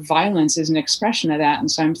institutionalization of violence is an expression of that. And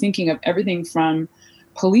so I'm thinking of everything from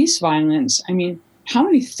police violence. I mean, how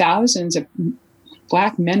many thousands of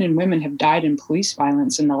Black men and women have died in police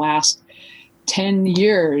violence in the last 10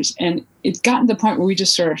 years? And it's gotten to the point where we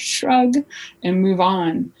just sort of shrug and move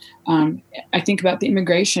on. I think about the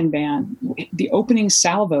immigration ban. The opening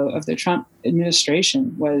salvo of the Trump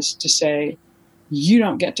administration was to say, you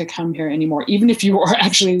don't get to come here anymore. Even if you are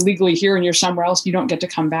actually legally here and you're somewhere else, you don't get to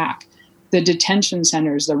come back. The detention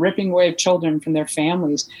centers, the ripping away of children from their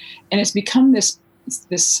families. And it's become this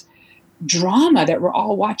drama that we're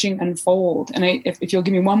all watching unfold. And if you'll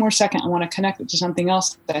give me one more second, I want to connect it to something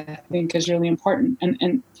else that I think is really important.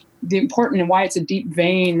 And the important and why it's a deep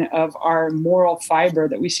vein of our moral fiber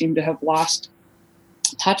that we seem to have lost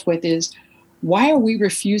touch with is, why are we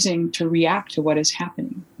refusing to react to what is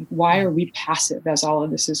happening? Why are we passive as all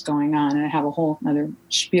of this is going on? And I have a whole other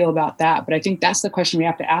spiel about that. But I think that's the question we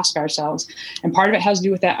have to ask ourselves. And part of it has to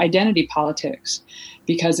do with that identity politics,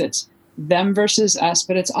 because it's them versus us,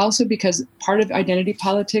 but it's also because part of identity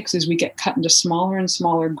politics is we get cut into smaller and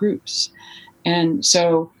smaller groups. And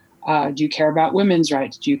so do you care about women's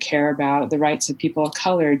rights? Do you care about the rights of people of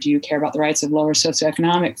color? Do you care about the rights of lower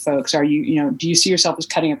socioeconomic folks? Are you, do you see yourself as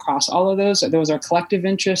cutting across all of those? Or those are collective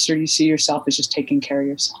interests, or do you see yourself as just taking care of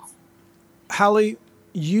yourself? Hallie,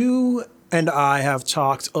 you and I have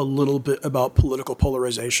talked a little bit about political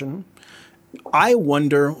polarization. I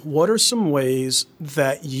wonder, what are some ways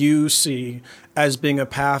that you see as being a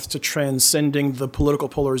path to transcending the political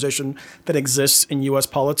polarization that exists in U.S.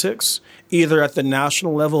 politics, either at the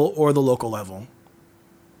national level or the local level?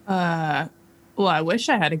 Well, I wish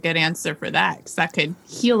I had a good answer for that, because that could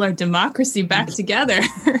heal our democracy back together.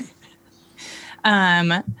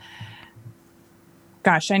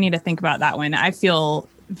 Gosh, I need to think about that one. I feel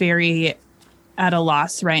very at a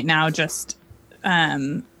loss right now. Just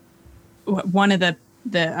one of the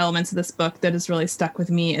elements of this book that has really stuck with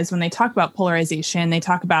me is when they talk about polarization, they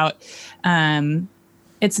talk about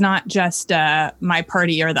it's not just my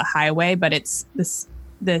party or the highway, but it's this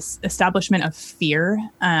establishment of fear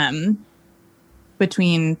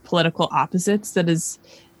between political opposites that is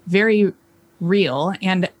very real.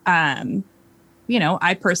 And,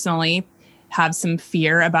 I personally have some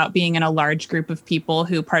fear about being in a large group of people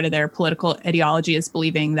who part of their political ideology is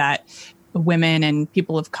believing that women and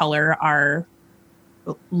people of color are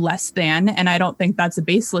less than. And I don't think that's a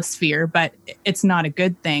baseless fear, but it's not a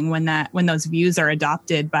good thing when those views are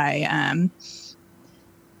adopted by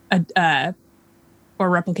or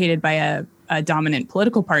replicated by a dominant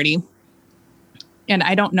political party. And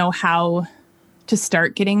I don't know how to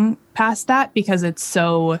start getting past that, because it's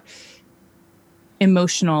so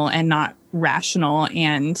emotional and not rational.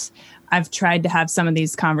 And I've tried to have some of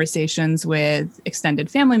these conversations with extended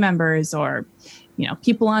family members or,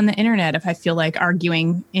 people on the internet if I feel like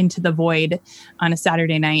arguing into the void on a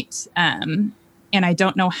Saturday night. And I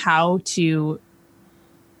don't know how to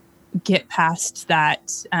get past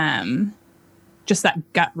that, just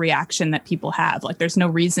that gut reaction that people have. Like, there's no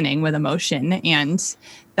reasoning with emotion. And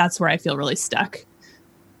that's where I feel really stuck.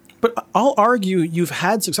 But I'll argue you've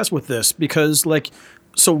had success with this, because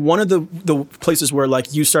so one of the places where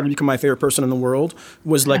you started to become my favorite person in the world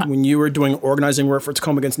was when you were doing organizing work for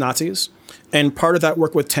Tacoma Against Nazis. And part of that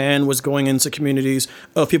work with TAN was going into communities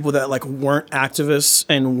of people that weren't activists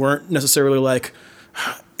and weren't necessarily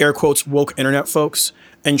air quotes woke internet folks,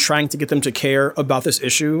 and trying to get them to care about this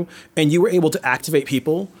issue. And you were able to activate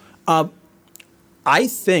people. I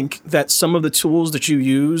think that some of the tools that you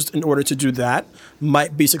used in order to do that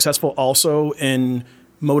might be successful also in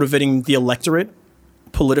motivating the electorate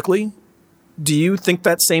politically. Do you think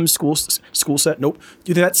that same skill set? Nope.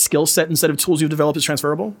 Do you think that skill set instead of tools you've developed is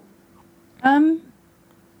transferable?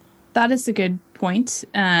 That is a good point.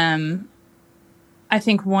 I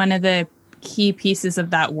think one of the key pieces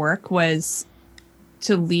of that work was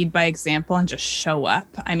to lead by example and just show up.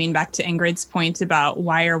 I mean, back to Ingrid's point about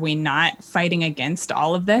why are we not fighting against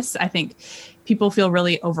all of this? I think people feel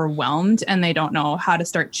really overwhelmed and they don't know how to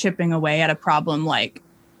start chipping away at a problem like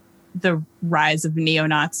the rise of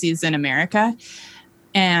neo-Nazis in America.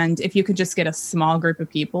 And if you could just get a small group of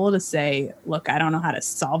people to say, look, I don't know how to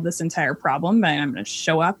solve this entire problem, but I'm going to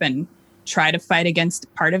show up and try to fight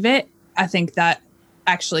against part of it, I think that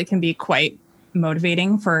actually can be quite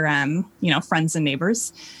motivating for, friends and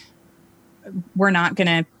neighbors. We're not going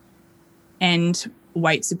to end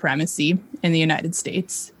white supremacy in the United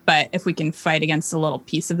States, but if we can fight against a little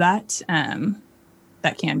piece of that,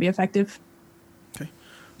 that can be effective. Okay.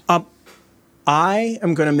 I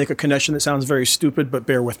am going to make a connection that sounds very stupid, but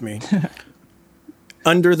bear with me.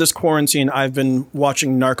 Under this quarantine, I've been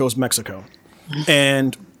watching Narcos Mexico.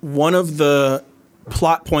 And one of the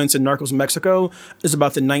plot points in Narcos Mexico is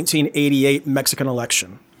about the 1988 Mexican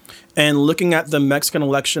election. And looking at the Mexican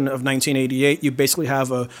election of 1988, you basically have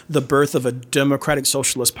the birth of a Democratic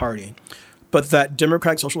Socialist Party. But that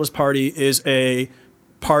Democratic Socialist Party is a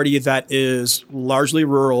party that is largely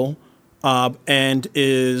rural, and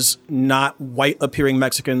is not white-appearing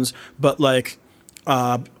Mexicans, but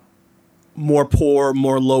more poor,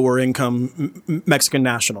 more lower-income Mexican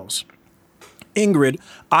nationals. Ingrid,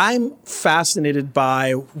 I'm fascinated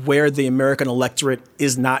by where the American electorate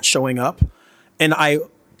is not showing up. And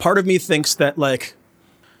part of me thinks that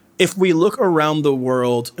if we look around the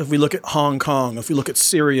world, if we look at Hong Kong, if we look at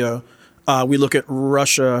Syria, we look at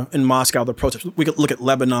Russia and Moscow, the protests. We could look at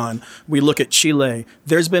Lebanon. We look at Chile.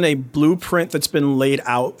 There's been a blueprint that's been laid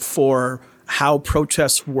out for how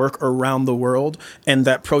protests work around the world, and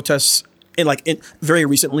that protests, very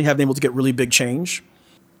recently, have been able to get really big change.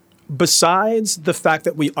 Besides the fact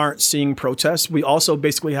that we aren't seeing protests, we also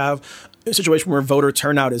basically have a situation where voter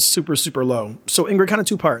turnout is super, super low. So, Ingrid, kind of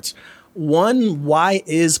two parts. One, why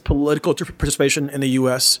is political participation in the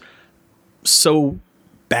U.S. so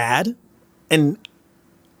bad? And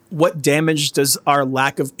what damage does our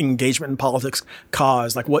lack of engagement in politics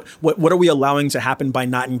cause? What are we allowing to happen by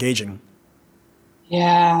not engaging?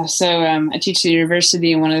 Yeah, so I teach at the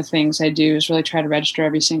university, and one of the things I do is really try to register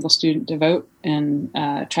every single student to vote and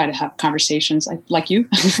try to have conversations like you.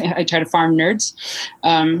 I try to farm nerds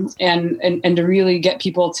and to really get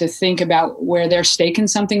people to think about where their stake in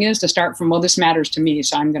something is, to start from, well, this matters to me,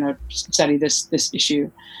 so I'm going to study this issue.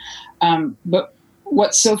 But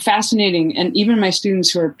what's so fascinating, and even my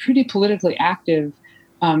students who are pretty politically active,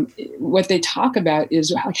 what they talk about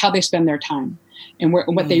is how they spend their time. And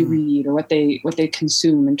what they read or what they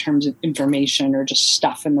consume in terms of information or just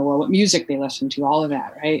stuff in the world, what music they listen to, all of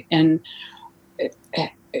that, right? And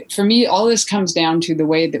for me, all this comes down to the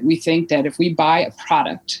way that we think that if we buy a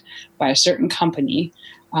product by a certain company,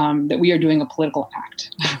 that we are doing a political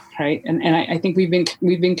act, right? And I think we've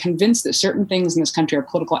been convinced that certain things in this country are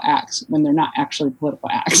political acts when they're not actually political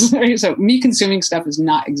acts. Right? So me consuming stuff is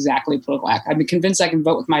not exactly a political act. I've been convinced I can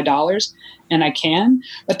vote with my dollars, and I can,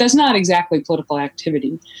 but that's not exactly political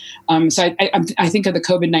activity. So I think of the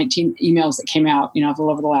COVID-19 emails that came out,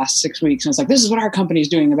 over the last 6 weeks, and it's like, this is what our company is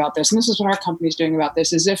doing about this, and this is what our company is doing about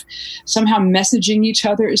this, as if somehow messaging each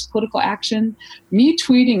other is political action. Me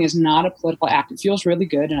tweeting is not a political act. It feels really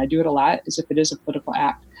good, and I do it a lot as if it is a political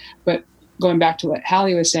act. But going back to what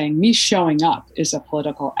Hallie was saying, me showing up is a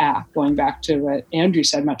political act. Going back to what Andrew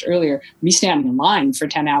said much earlier, me standing in line for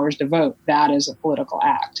 10 hours to vote, that is a political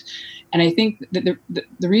act. And I think that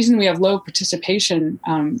the reason we have low participation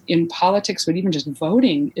in politics, but even just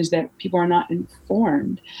voting, is that people are not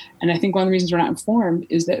informed. And I think one of the reasons we're not informed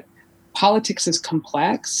is that politics is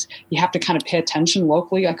complex. You have to kind of pay attention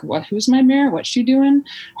locally, like who's my mayor? What's she doing?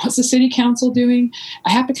 What's the city council doing?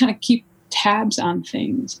 I have to kind of keep tabs on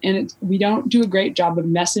things. And we don't do a great job of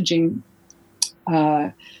messaging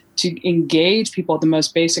to engage people at the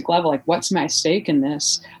most basic level, like what's my stake in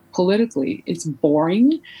this politically? It's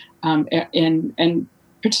boring. And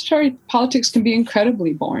participatory politics can be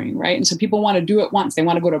incredibly boring, right? And so people want to do it once. They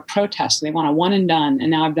want to go to a protest. They want a one and done,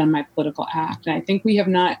 and now I've done my political act. And I think we have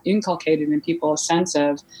not inculcated in people a sense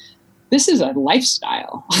of this is a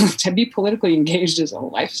lifestyle. To be politically engaged is a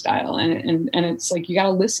lifestyle. And it's like you got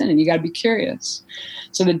to listen and you got to be curious.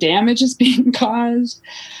 So the damage is being caused.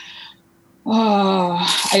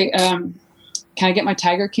 Can I get my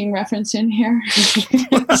Tiger King reference in here?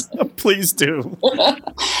 Please do.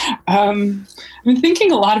 I've been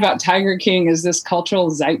thinking a lot about Tiger King as this cultural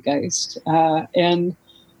zeitgeist. And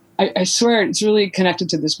I swear it's really connected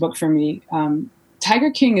to this book for me.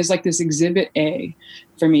 Tiger King is like this exhibit A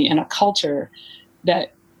for me in a culture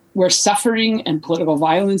where suffering and political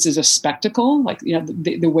violence is a spectacle. Like,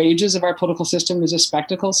 the wages of our political system is a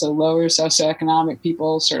spectacle. So lower socioeconomic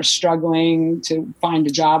people sort of struggling to find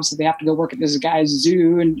a job. So they have to go work at this guy's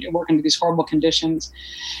zoo and work under these horrible conditions.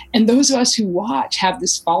 And those of us who watch have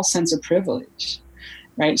this false sense of privilege.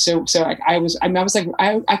 Right. So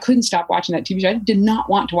I couldn't stop watching that TV show. I did not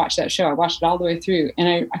want to watch that show. I watched it all the way through.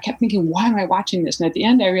 And I kept thinking, why am I watching this? And at the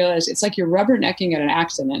end, I realized it's like you're rubbernecking at an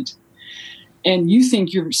accident. And you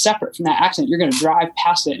think you're separate from that accident. You're going to drive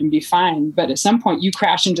past it and be fine. But at some point, you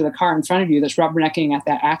crash into the car in front of you that's rubbernecking at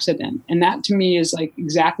that accident. And that, to me, is like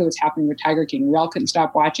exactly what's happening with Tiger King. We all couldn't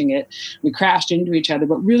stop watching it. We crashed into each other.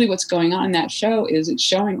 But really what's going on in that show is it's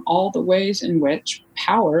showing all the ways in which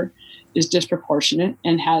power is disproportionate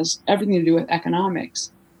and has everything to do with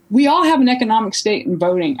economics. We all have an economic stake in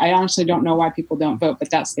voting. I honestly don't know why people don't vote, but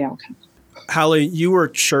that's the outcome. Hallie, you were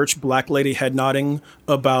church black lady head nodding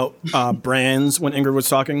about brands when Ingrid was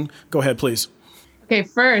talking. Go ahead, please. Okay,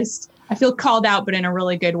 first, I feel called out, but in a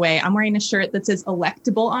really good way. I'm wearing a shirt that says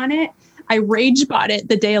electable on it. I rage bought it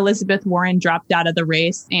the day Elizabeth Warren dropped out of the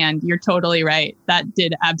race. And you're totally right. That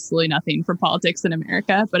did absolutely nothing for politics in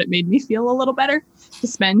America, but it made me feel a little better to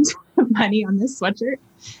spend money on this sweatshirt.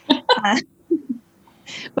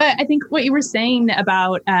 But I think what you were saying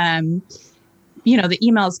about, the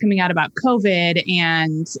emails coming out about COVID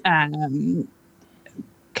and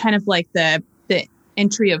kind of like the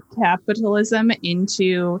entry of capitalism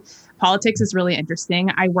into politics is really interesting.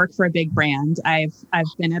 I work for a big brand. I've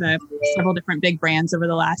been at several different big brands over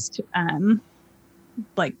the last 5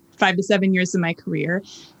 to 7 years of my career.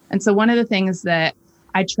 And so one of the things that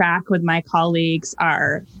I track with my colleagues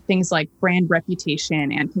are things like brand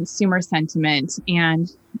reputation and consumer sentiment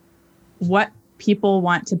and what people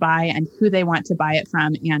want to buy and who they want to buy it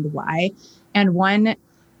from and why. And one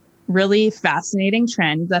really fascinating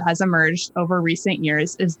trend that has emerged over recent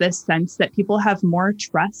years is this sense that people have more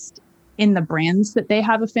trust in the brands that they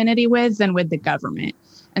have affinity with than with the government.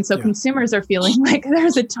 And so consumers are feeling like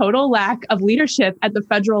there's a total lack of leadership at the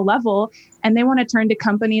federal level, and they want to turn to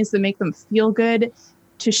companies that make them feel good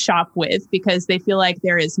to shop with because they feel like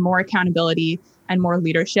there is more accountability and more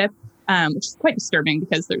leadership which is quite disturbing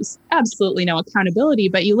because there's absolutely no accountability.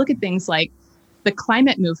 But you look at things like the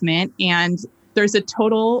climate movement, and there's a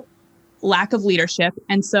total lack of leadership.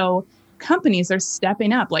 And so companies are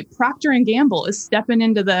stepping up, like Procter & Gamble is stepping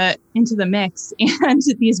into the mix, and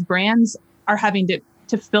these brands are having to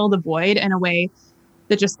fill the void in a way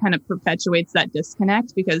that just kind of perpetuates that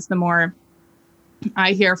disconnect, because the more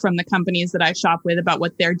I hear from the companies that I shop with about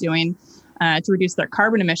what they're doing to reduce their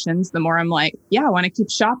carbon emissions, the more I'm like, yeah, I want to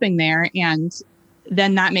keep shopping there. And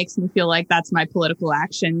then that makes me feel like that's my political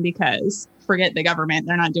action, because forget the government,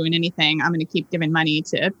 they're not doing anything. I'm going to keep giving money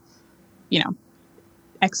to,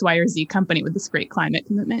 X, Y, or Z company with this great climate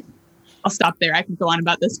commitment. I'll stop there. I could go on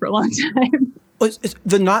about this for a long time.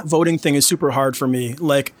 The not voting thing is super hard for me.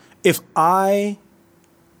 Like,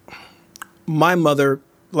 my mother,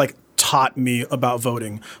 taught me about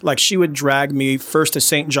voting. Like, she would drag me first to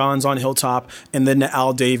St. John's on Hilltop and then to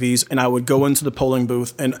Al Davies, and I would go into the polling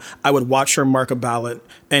booth and I would watch her mark a ballot.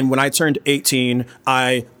 And when I turned 18,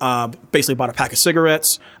 I basically bought a pack of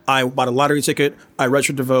cigarettes, I bought a lottery ticket, I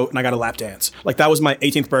registered to vote, and I got a lap dance. Like, that was my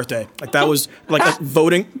 18th birthday. Like, that was like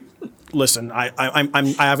voting. Listen, I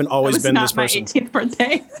haven't always been this person. That was not my 18th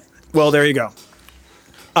birthday. Well, there you go.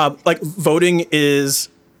 Voting is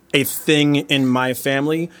a thing in my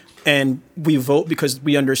family, and we vote because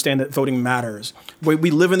we understand that voting matters.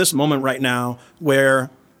 We live in this moment right now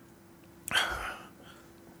where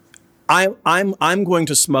I'm going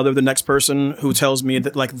to smother the next person who tells me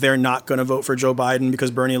that they're not going to vote for Joe Biden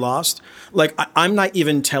because Bernie lost. I'm not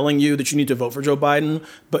even telling you that you need to vote for Joe Biden,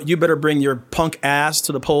 but you better bring your punk ass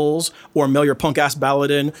to the polls or mail your punk ass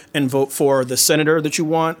ballot in and vote for the senator that you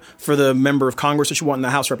want, for the member of Congress that you want in the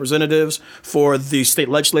House of Representatives, for the state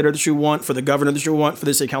legislator that you want, for the governor that you want, for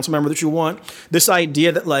the state council member that you want. This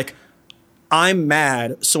idea that I'm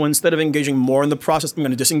mad, so instead of engaging more in the process, I'm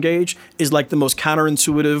going to disengage, is the most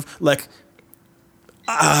counterintuitive,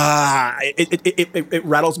 it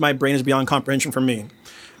rattles my brain, is beyond comprehension for me.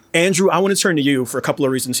 Andrew, I want to turn to you for a couple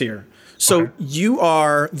of reasons here. So You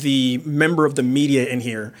are the member of the media in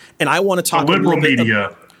here, and I want to talk the liberal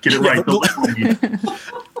media. Get it right. The liberal media.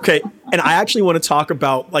 Okay, and I actually want to talk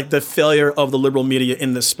about the failure of the liberal media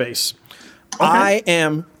in this space. Okay.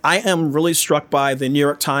 I am really struck by the New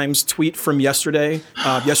York Times tweet from yesterday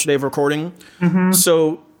of recording. Mm-hmm.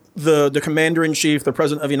 So the commander-in-chief, the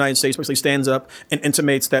president of the United States, basically stands up and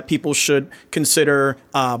intimates that people should consider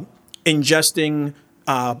ingesting.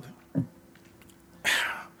 Oh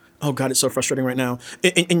God, it's so frustrating right now.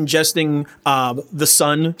 Ingesting the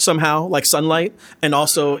sun somehow, like sunlight, and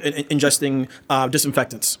also ingesting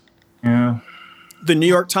disinfectants. Yeah. The New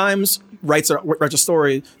York Times writes a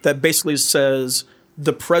story that basically says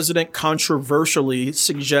the president controversially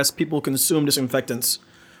suggests people consume disinfectants,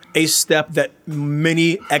 a step that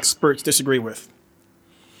many experts disagree with.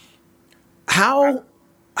 How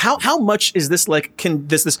much is this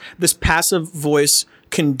this passive voice,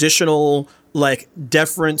 conditional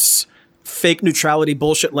deference, fake neutrality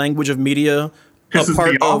bullshit language of media a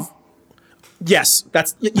part of? Yes,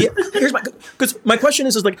 that's yeah. Here's because my question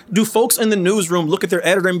is do folks in the newsroom look at their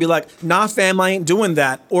editor and be like, "Nah, fam, I ain't doing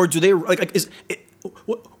that," or do they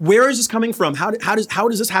where is this coming from? How does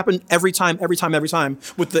this happen every time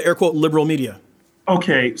with the air quote liberal media?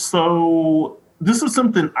 Okay, so this is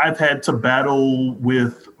something I've had to battle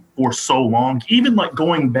with for so long, even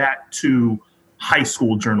going back to high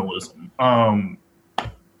school journalism,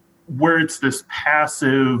 where it's this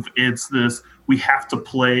passive, it's this we have to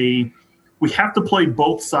play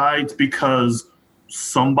both sides because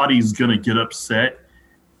somebody's going to get upset.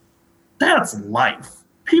 That's life.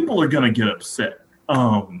 People are going to get upset.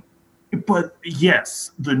 But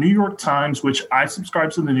yes, the New York Times, which I subscribe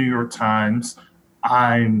to the New York Times,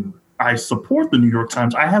 I support the New York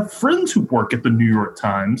Times. I have friends who work at the New York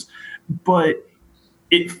Times, but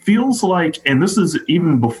it feels like, and this is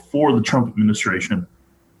even before the Trump administration,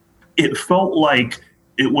 it felt like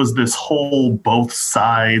it was this whole both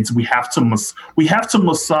sides. We have to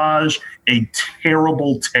massage a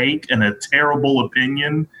terrible take and a terrible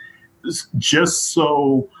opinion just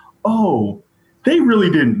so, they really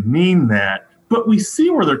didn't mean that, but we see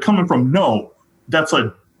where they're coming from. No, that's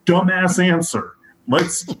a dumbass answer.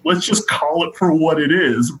 Let's just call it for what it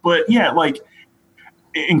is. But yeah,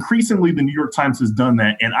 increasingly the New York Times has done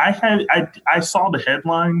that. And I saw the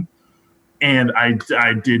headline and I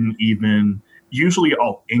didn't even. Usually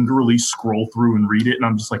I'll angrily scroll through and read it, and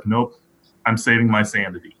I'm just like, nope, I'm saving my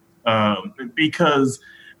sanity. Because,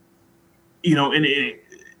 and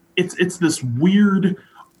it's this weird,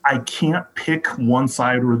 I can't pick one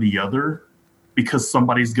side or the other because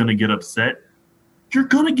somebody's going to get upset. You're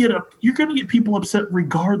going to get people upset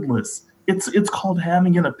regardless. it's called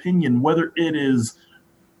having an opinion, whether it is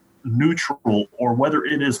neutral or whether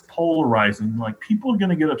it is polarizing. Like, people are going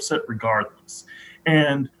to get upset regardless.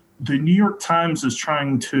 And the New York Times is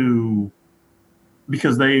trying to,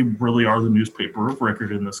 because they really are the newspaper of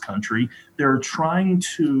record in this country, they're trying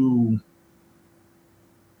to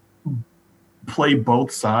play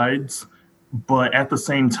both sides. But at the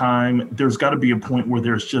same time, there's got to be a point where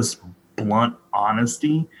there's just blunt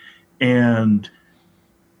honesty. And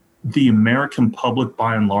the American public,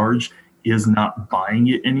 by and large, is not buying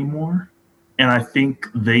it anymore. And I think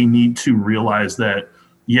they need to realize that,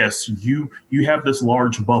 yes, you have this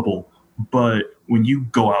large bubble, but when you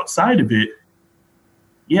go outside of it,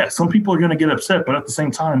 yeah, some people are going to get upset, but at the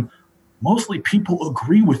same time, mostly people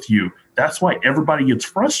agree with you. That's why everybody gets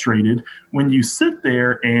frustrated when you sit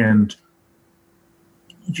there and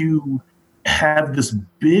you have this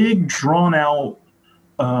big, drawn-out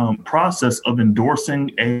process of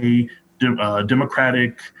endorsing a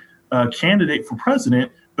Democratic candidate for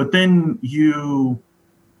president, but then you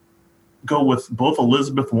go with both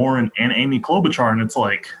Elizabeth Warren and Amy Klobuchar, and it's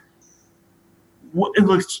like, what? It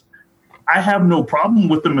looks. I have no problem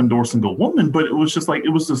with them endorsing a woman, but it was just like, it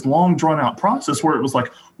was this long, drawn-out process where it was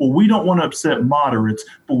like, well, we don't want to upset moderates,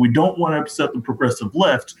 but we don't want to upset the progressive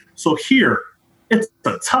left. So here, it's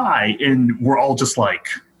a tie, and we're all just like,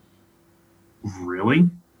 really?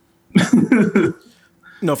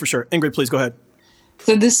 No, for sure. Ingrid, please go ahead.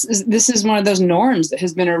 So this is one of those norms that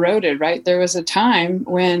has been eroded, right? There was a time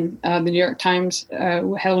when the New York Times had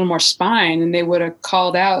a little more spine, and they would have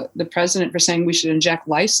called out the president for saying we should inject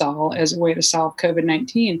Lysol as a way to solve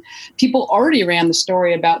COVID-19. People already ran the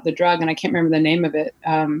story about the drug, and I can't remember the name of it,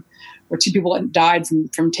 where two people died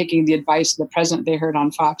from taking the advice of the president they heard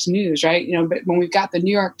on Fox News, right? But when we've got the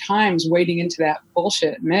New York Times wading into that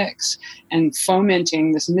bullshit mix and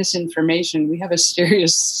fomenting this misinformation, we have a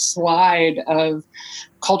serious slide of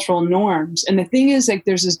cultural norms. And the thing is, like,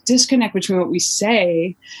 there's this disconnect between what we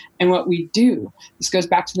say and what we do. This goes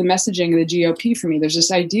back to the messaging of the GOP for me. There's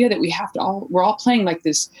this idea that we're all playing like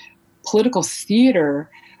this political theater,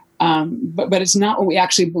 but it's not what we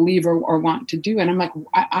actually believe or want to do. And I'm like,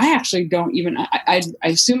 I actually don't even, I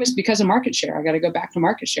assume it's because of market share. I got to go back to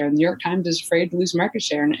market share. And the New York Times is afraid to lose market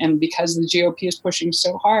share. And because the GOP is pushing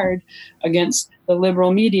so hard against the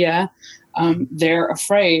liberal media, they're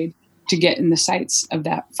afraid to get in the sights of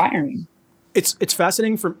that firing. It's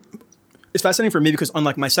fascinating for me because on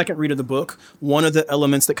like my second read of the book, one of the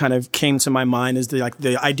elements that kind of came to my mind is the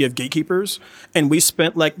idea of gatekeepers. And we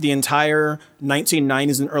spent like the entire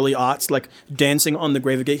 1990s and early aughts like dancing on the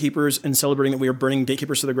grave of gatekeepers and celebrating that we were burning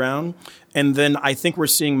gatekeepers to the ground. And then I think we're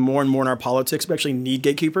seeing more and more in our politics we actually need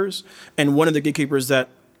gatekeepers. And one of the gatekeepers that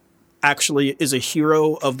actually is a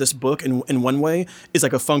hero of this book in one way is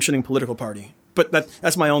like a functioning political party. But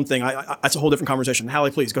that's my own thing. That's a whole different conversation.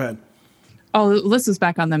 Hallie, please go ahead. Oh, this was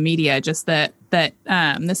back on the media, just that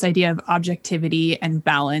this idea of objectivity and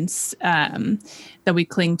balance that we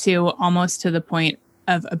cling to almost to the point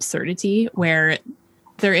of absurdity, where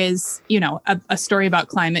there is, a story about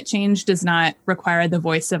climate change does not require the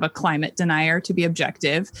voice of a climate denier to be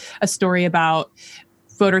objective. A story about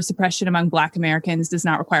voter suppression among Black Americans does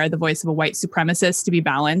not require the voice of a white supremacist to be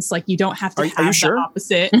balanced. Like, you don't have to have the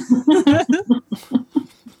opposite.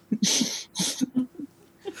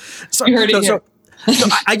 So, you heard it here.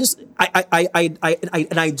 I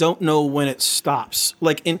don't know when it stops.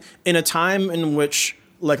 Like in a time in which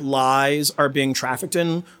like lies are being trafficked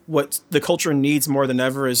in, what the culture needs more than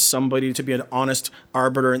ever is somebody to be an honest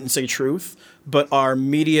arbiter and say truth. But our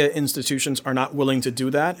media institutions are not willing to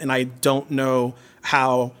do that, and I don't know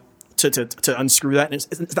how to unscrew that. And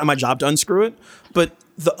it's not my job to unscrew it. But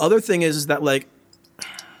the other thing is that like,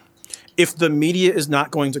 if the media is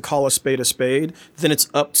not going to call a spade, then it's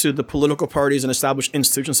up to the political parties and established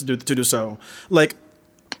institutions to do so. Like,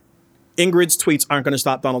 Ingrid's tweets aren't going to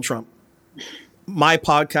stop Donald Trump. My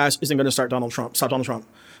podcast isn't going to stop Donald Trump.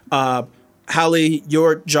 Hallie,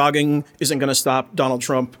 your jogging isn't going to stop Donald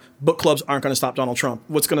Trump. Book clubs aren't going to stop Donald Trump.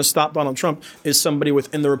 What's going to stop Donald Trump is somebody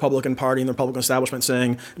within the Republican Party and the Republican establishment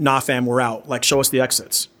saying, nah, fam, we're out. Like, show us the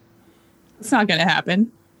exits. It's not going to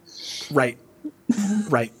happen. Right.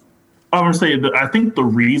 I would say that I think the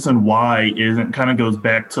reason why kind of goes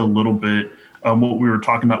back to a little bit what we were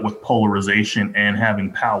talking about with polarization and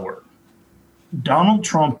having power. Donald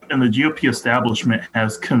Trump and the GOP establishment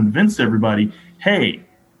has convinced everybody, hey,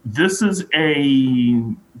 this is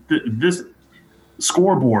this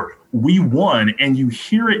scoreboard. We won. And you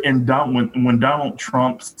hear it when Donald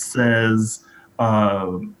Trump says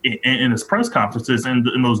in his press conferences and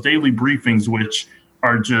in those daily briefings, which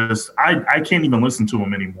are just, I can't even listen to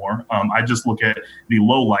him anymore. I just look at the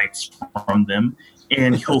lowlights from them,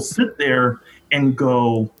 and he'll sit there and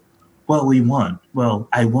go, well, we won. Well,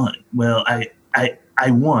 I won. Well, I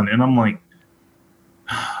won. And I'm like,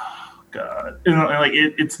 oh, God. Like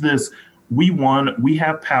it's this, we won, we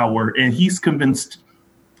have power. And he's convinced,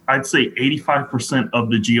 I'd say 85% of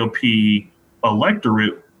the GOP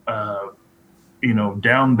electorate,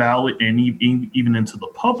 down ballot and even into the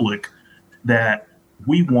public, that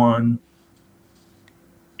we won.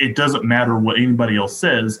 It doesn't matter what anybody else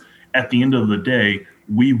says. At the end of the day,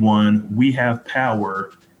 we won. We have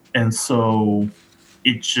power. And so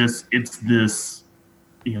it's this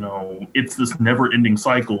never-ending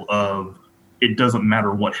cycle of it doesn't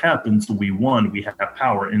matter what happens. We won. We have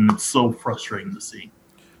power. And it's so frustrating to see.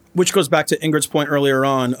 Which goes back to Ingrid's point earlier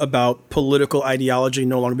on about political ideology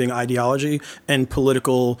no longer being ideology and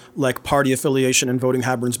political party affiliation and voting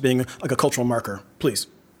patterns being like a cultural marker. Please.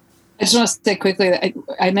 I just want to say quickly that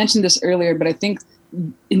I mentioned this earlier, but I think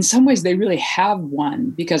in some ways they really have won,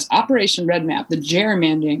 because Operation Red Map, the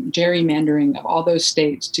gerrymandering of all those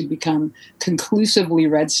states to become conclusively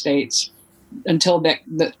red states until the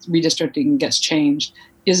redistricting gets changed,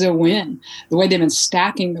 is a win. The way they've been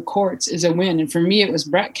stacking the courts is a win. And for me, it was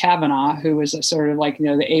Brett Kavanaugh, who was a sort of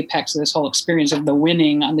the apex of this whole experience of the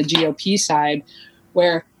winning on the GOP side,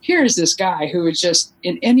 where here's this guy who was just,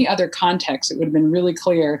 in any other context, it would have been really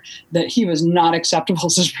clear that he was not acceptable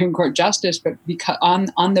as a Supreme Court justice, but because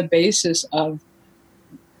on the basis of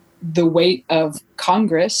the weight of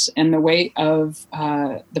Congress and the weight of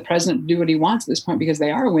the president to do what he wants at this point, because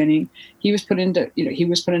they are winning, he was put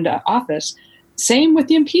into office. Same with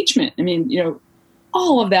the impeachment. I mean,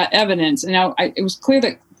 all of that evidence. And now it was clear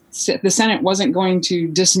that the Senate wasn't going to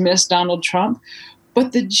dismiss Donald Trump,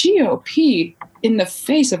 but the GOP, in the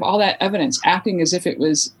face of all that evidence, acting as if it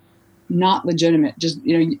was not legitimate,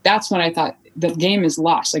 that's when I thought the game is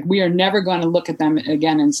lost. Like, we are never going to look at them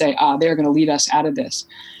again and say, they're going to lead us out of this,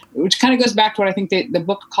 which kind of goes back to what I think the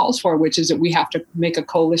book calls for, which is that we have to make a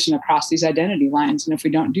coalition across these identity lines. And if we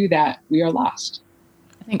don't do that, we are lost.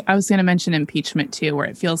 I think I was going to mention impeachment too, where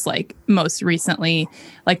it feels like most recently,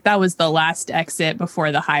 that was the last exit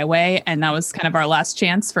before the highway. And that was kind of our last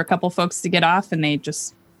chance for a couple folks to get off. And they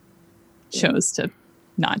just chose to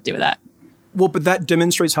not do that. Well, but that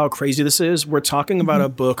demonstrates how crazy this is. We're talking about a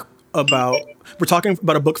book for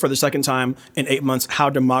the second time in 8 months,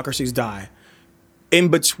 How Democracies Die. In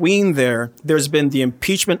between there's been the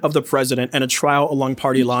impeachment of the president and a trial along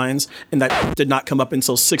party lines, and that did not come up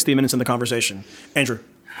until 60 minutes in the conversation. Andrew.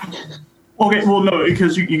 Okay, well, no,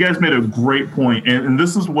 because you guys made a great point, and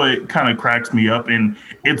this is what kind of cracks me up, and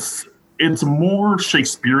it's more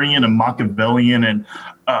Shakespearean and Machiavellian, and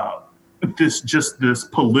this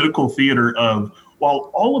political theater of, while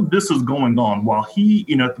all of this is going on, while he,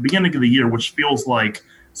 at the beginning of the year, which feels like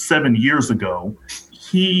 7 years ago,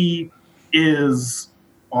 he is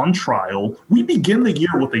on trial. We begin the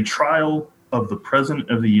year with a trial of the President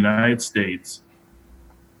of the United States.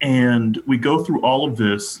 And we go through all of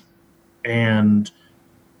this, and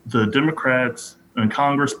the Democrats and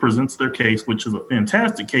Congress presents their case, which is a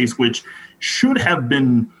fantastic case, which should have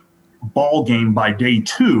been ball game by day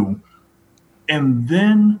 2. And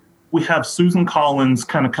then we have Susan Collins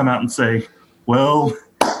kind of come out and say, well,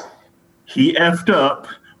 he effed up,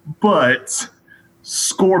 but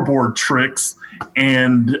scoreboard tricks.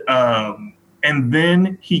 And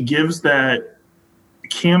then he gives that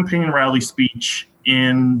campaign rally speech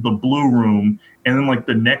in the Blue Room, and then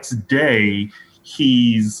the next day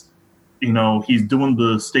he's doing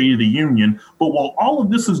the State of the Union. But while all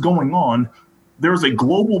of this is going on, there's a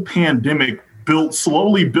global pandemic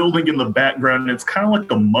slowly building in the background, and it's kind of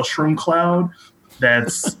like a mushroom cloud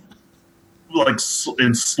that's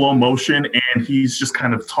in slow motion, and he's just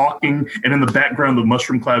kind of talking, and in the background the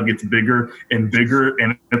mushroom cloud gets bigger and bigger,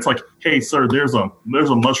 and it's like, hey sir, there's a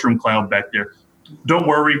mushroom cloud back there. Don't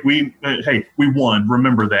worry, we won.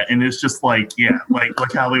 Remember that. And it's just like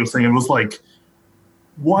Hallie was saying, it was like,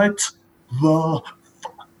 what the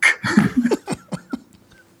fuck?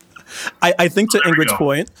 I think to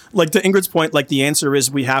Ingrid's point, the answer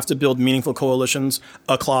is we have to build meaningful coalitions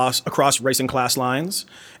across race and class lines.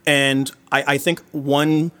 And I think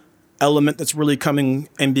one element that's really coming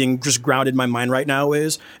and being just grounded in my mind right now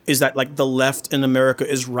is that the left in America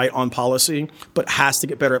is right on policy, but has to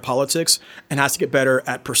get better at politics and has to get better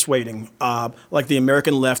at persuading. The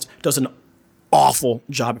American left does an awful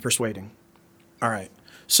job at persuading. All right.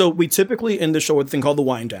 So we typically end the show with a thing called the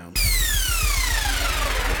wind down.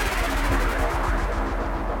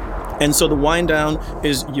 And so the wind down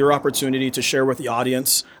is your opportunity to share with the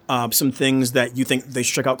audience some things that you think they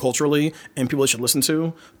should check out culturally and people should listen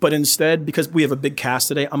to. But instead, because we have a big cast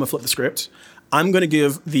today, I'm going to flip the script. I'm going to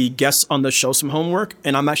give the guests on the show some homework,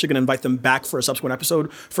 and I'm actually going to invite them back for a subsequent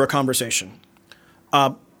episode for a conversation.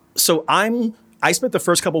 So I spent the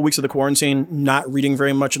first couple of weeks of the quarantine not reading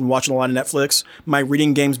very much and watching a lot of Netflix. My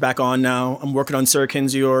reading game's back on now. I'm working on Sarah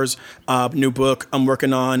Kendzior's new book. I'm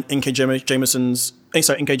working on N.K. Jemisin's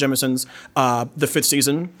The Fifth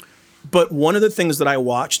Season. But one of the things that I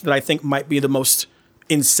watched that I think might be the most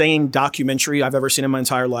insane documentary I've ever seen in my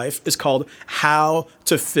entire life is called How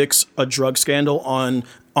to Fix a Drug Scandal on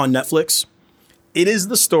Netflix. It is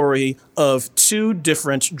the story of two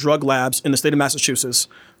different drug labs in the state of Massachusetts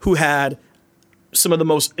who had some of the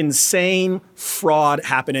most insane fraud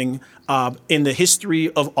happening in the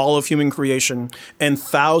history of all of human creation. And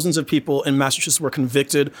thousands of people in Massachusetts were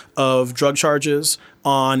convicted of drug charges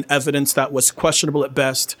on evidence that was questionable at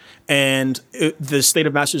best. And the state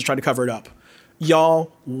of Massachusetts tried to cover it up.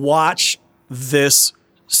 Y'all, watch this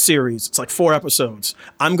series. It's like 4 episodes.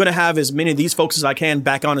 I'm going to have as many of these folks as I can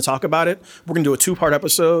back on to talk about it. We're going to do a 2-part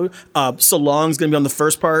episode. Salong's going to be on the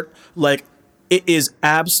first part. Like, it is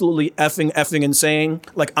absolutely effing insane.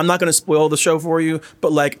 Like, I'm not going to spoil the show for you,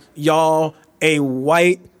 but like, y'all, a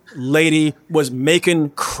white lady was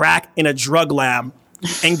making crack in a drug lab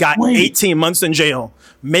and got 18 months in jail.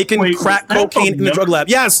 Making crack cocaine in the drug lab.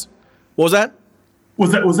 Yes. What was that?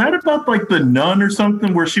 Was that about like the nun or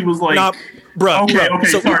something where she was like, nah, bro. Okay.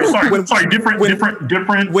 So, sorry. Different.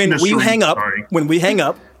 When we hang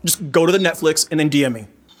up, just go to the Netflix and then DM me.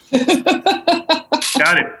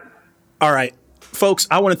 Got it. All right. Folks,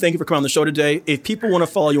 I want to thank you for coming on the show today. If people want to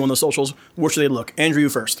follow you on the socials, where should they look? Andrew, you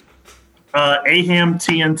first. Aham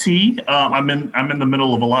TNT. I'm in the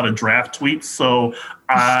middle of a lot of draft tweets, so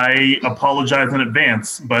I apologize in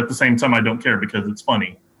advance, but at the same time, I don't care because it's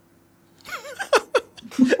funny.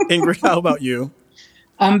 Ingrid, how about you?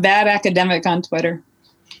 I'm Bad Academic on Twitter.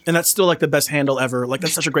 And that's still like the best handle ever. Like,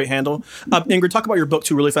 that's such a great handle. Ingrid, talk about your book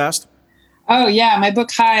too really fast. Oh, yeah. My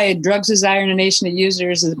book, Hide, Drugs, Desire, and a Nation of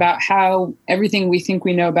Users, is about how everything we think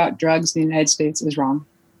we know about drugs in the United States is wrong.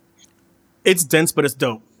 It's dense, but it's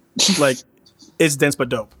dope. Like, it's dense, but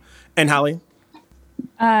dope. And Hallie?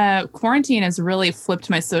 Quarantine has really flipped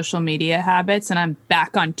my social media habits, and I'm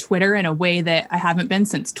back on Twitter in a way that I haven't been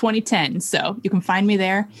since 2010. So you can find me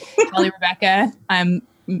there. Hallie Rebecca. I'm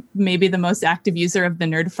maybe the most active user of the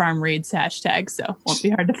Nerd Farm Reads hashtag, so won't be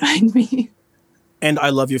hard to find me. And I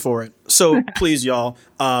love you for it. So please, y'all,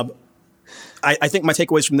 I think my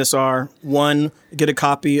takeaways from this are, 1, get a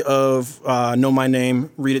copy of Know My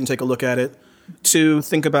Name, read it and take a look at it. 2,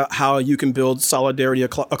 think about how you can build solidarity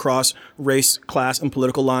across race, class, and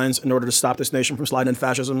political lines in order to stop this nation from sliding into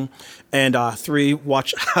fascism. And 3,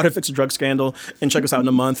 watch How to Fix a Drug Scandal and check us out in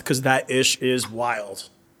a month, because that ish is wild.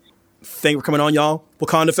 Thank you for coming on, y'all.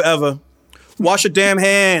 Wakanda forever. Wash your damn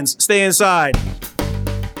hands. Stay inside.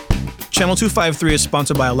 Channel 253 is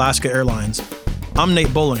sponsored by Alaska Airlines. I'm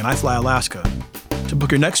Nate Bowling, and I fly Alaska. To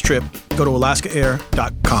book your next trip, go to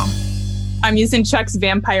alaskaair.com. I'm using Chuck's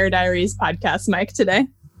Vampire Diaries podcast mic today.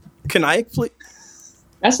 Can I please?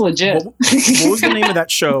 That's legit. What was the name of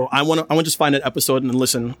that show? I want to just find an episode and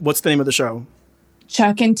listen. What's the name of the show?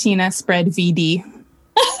 Chuck and Tina Spread VD.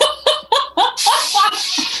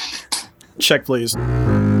 Check, please.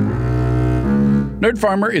 Nerd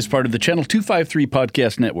Farmer is part of the Channel 253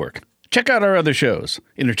 podcast network. Check out our other shows: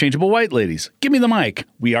 Interchangeable White Ladies, Give Me the Mic,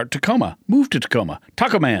 We Art Tacoma, Move to Tacoma,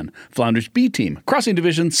 Taco Man, Flounders B Team, Crossing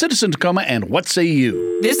Division, Citizen Tacoma, and What Say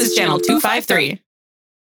You? This is Channel 253.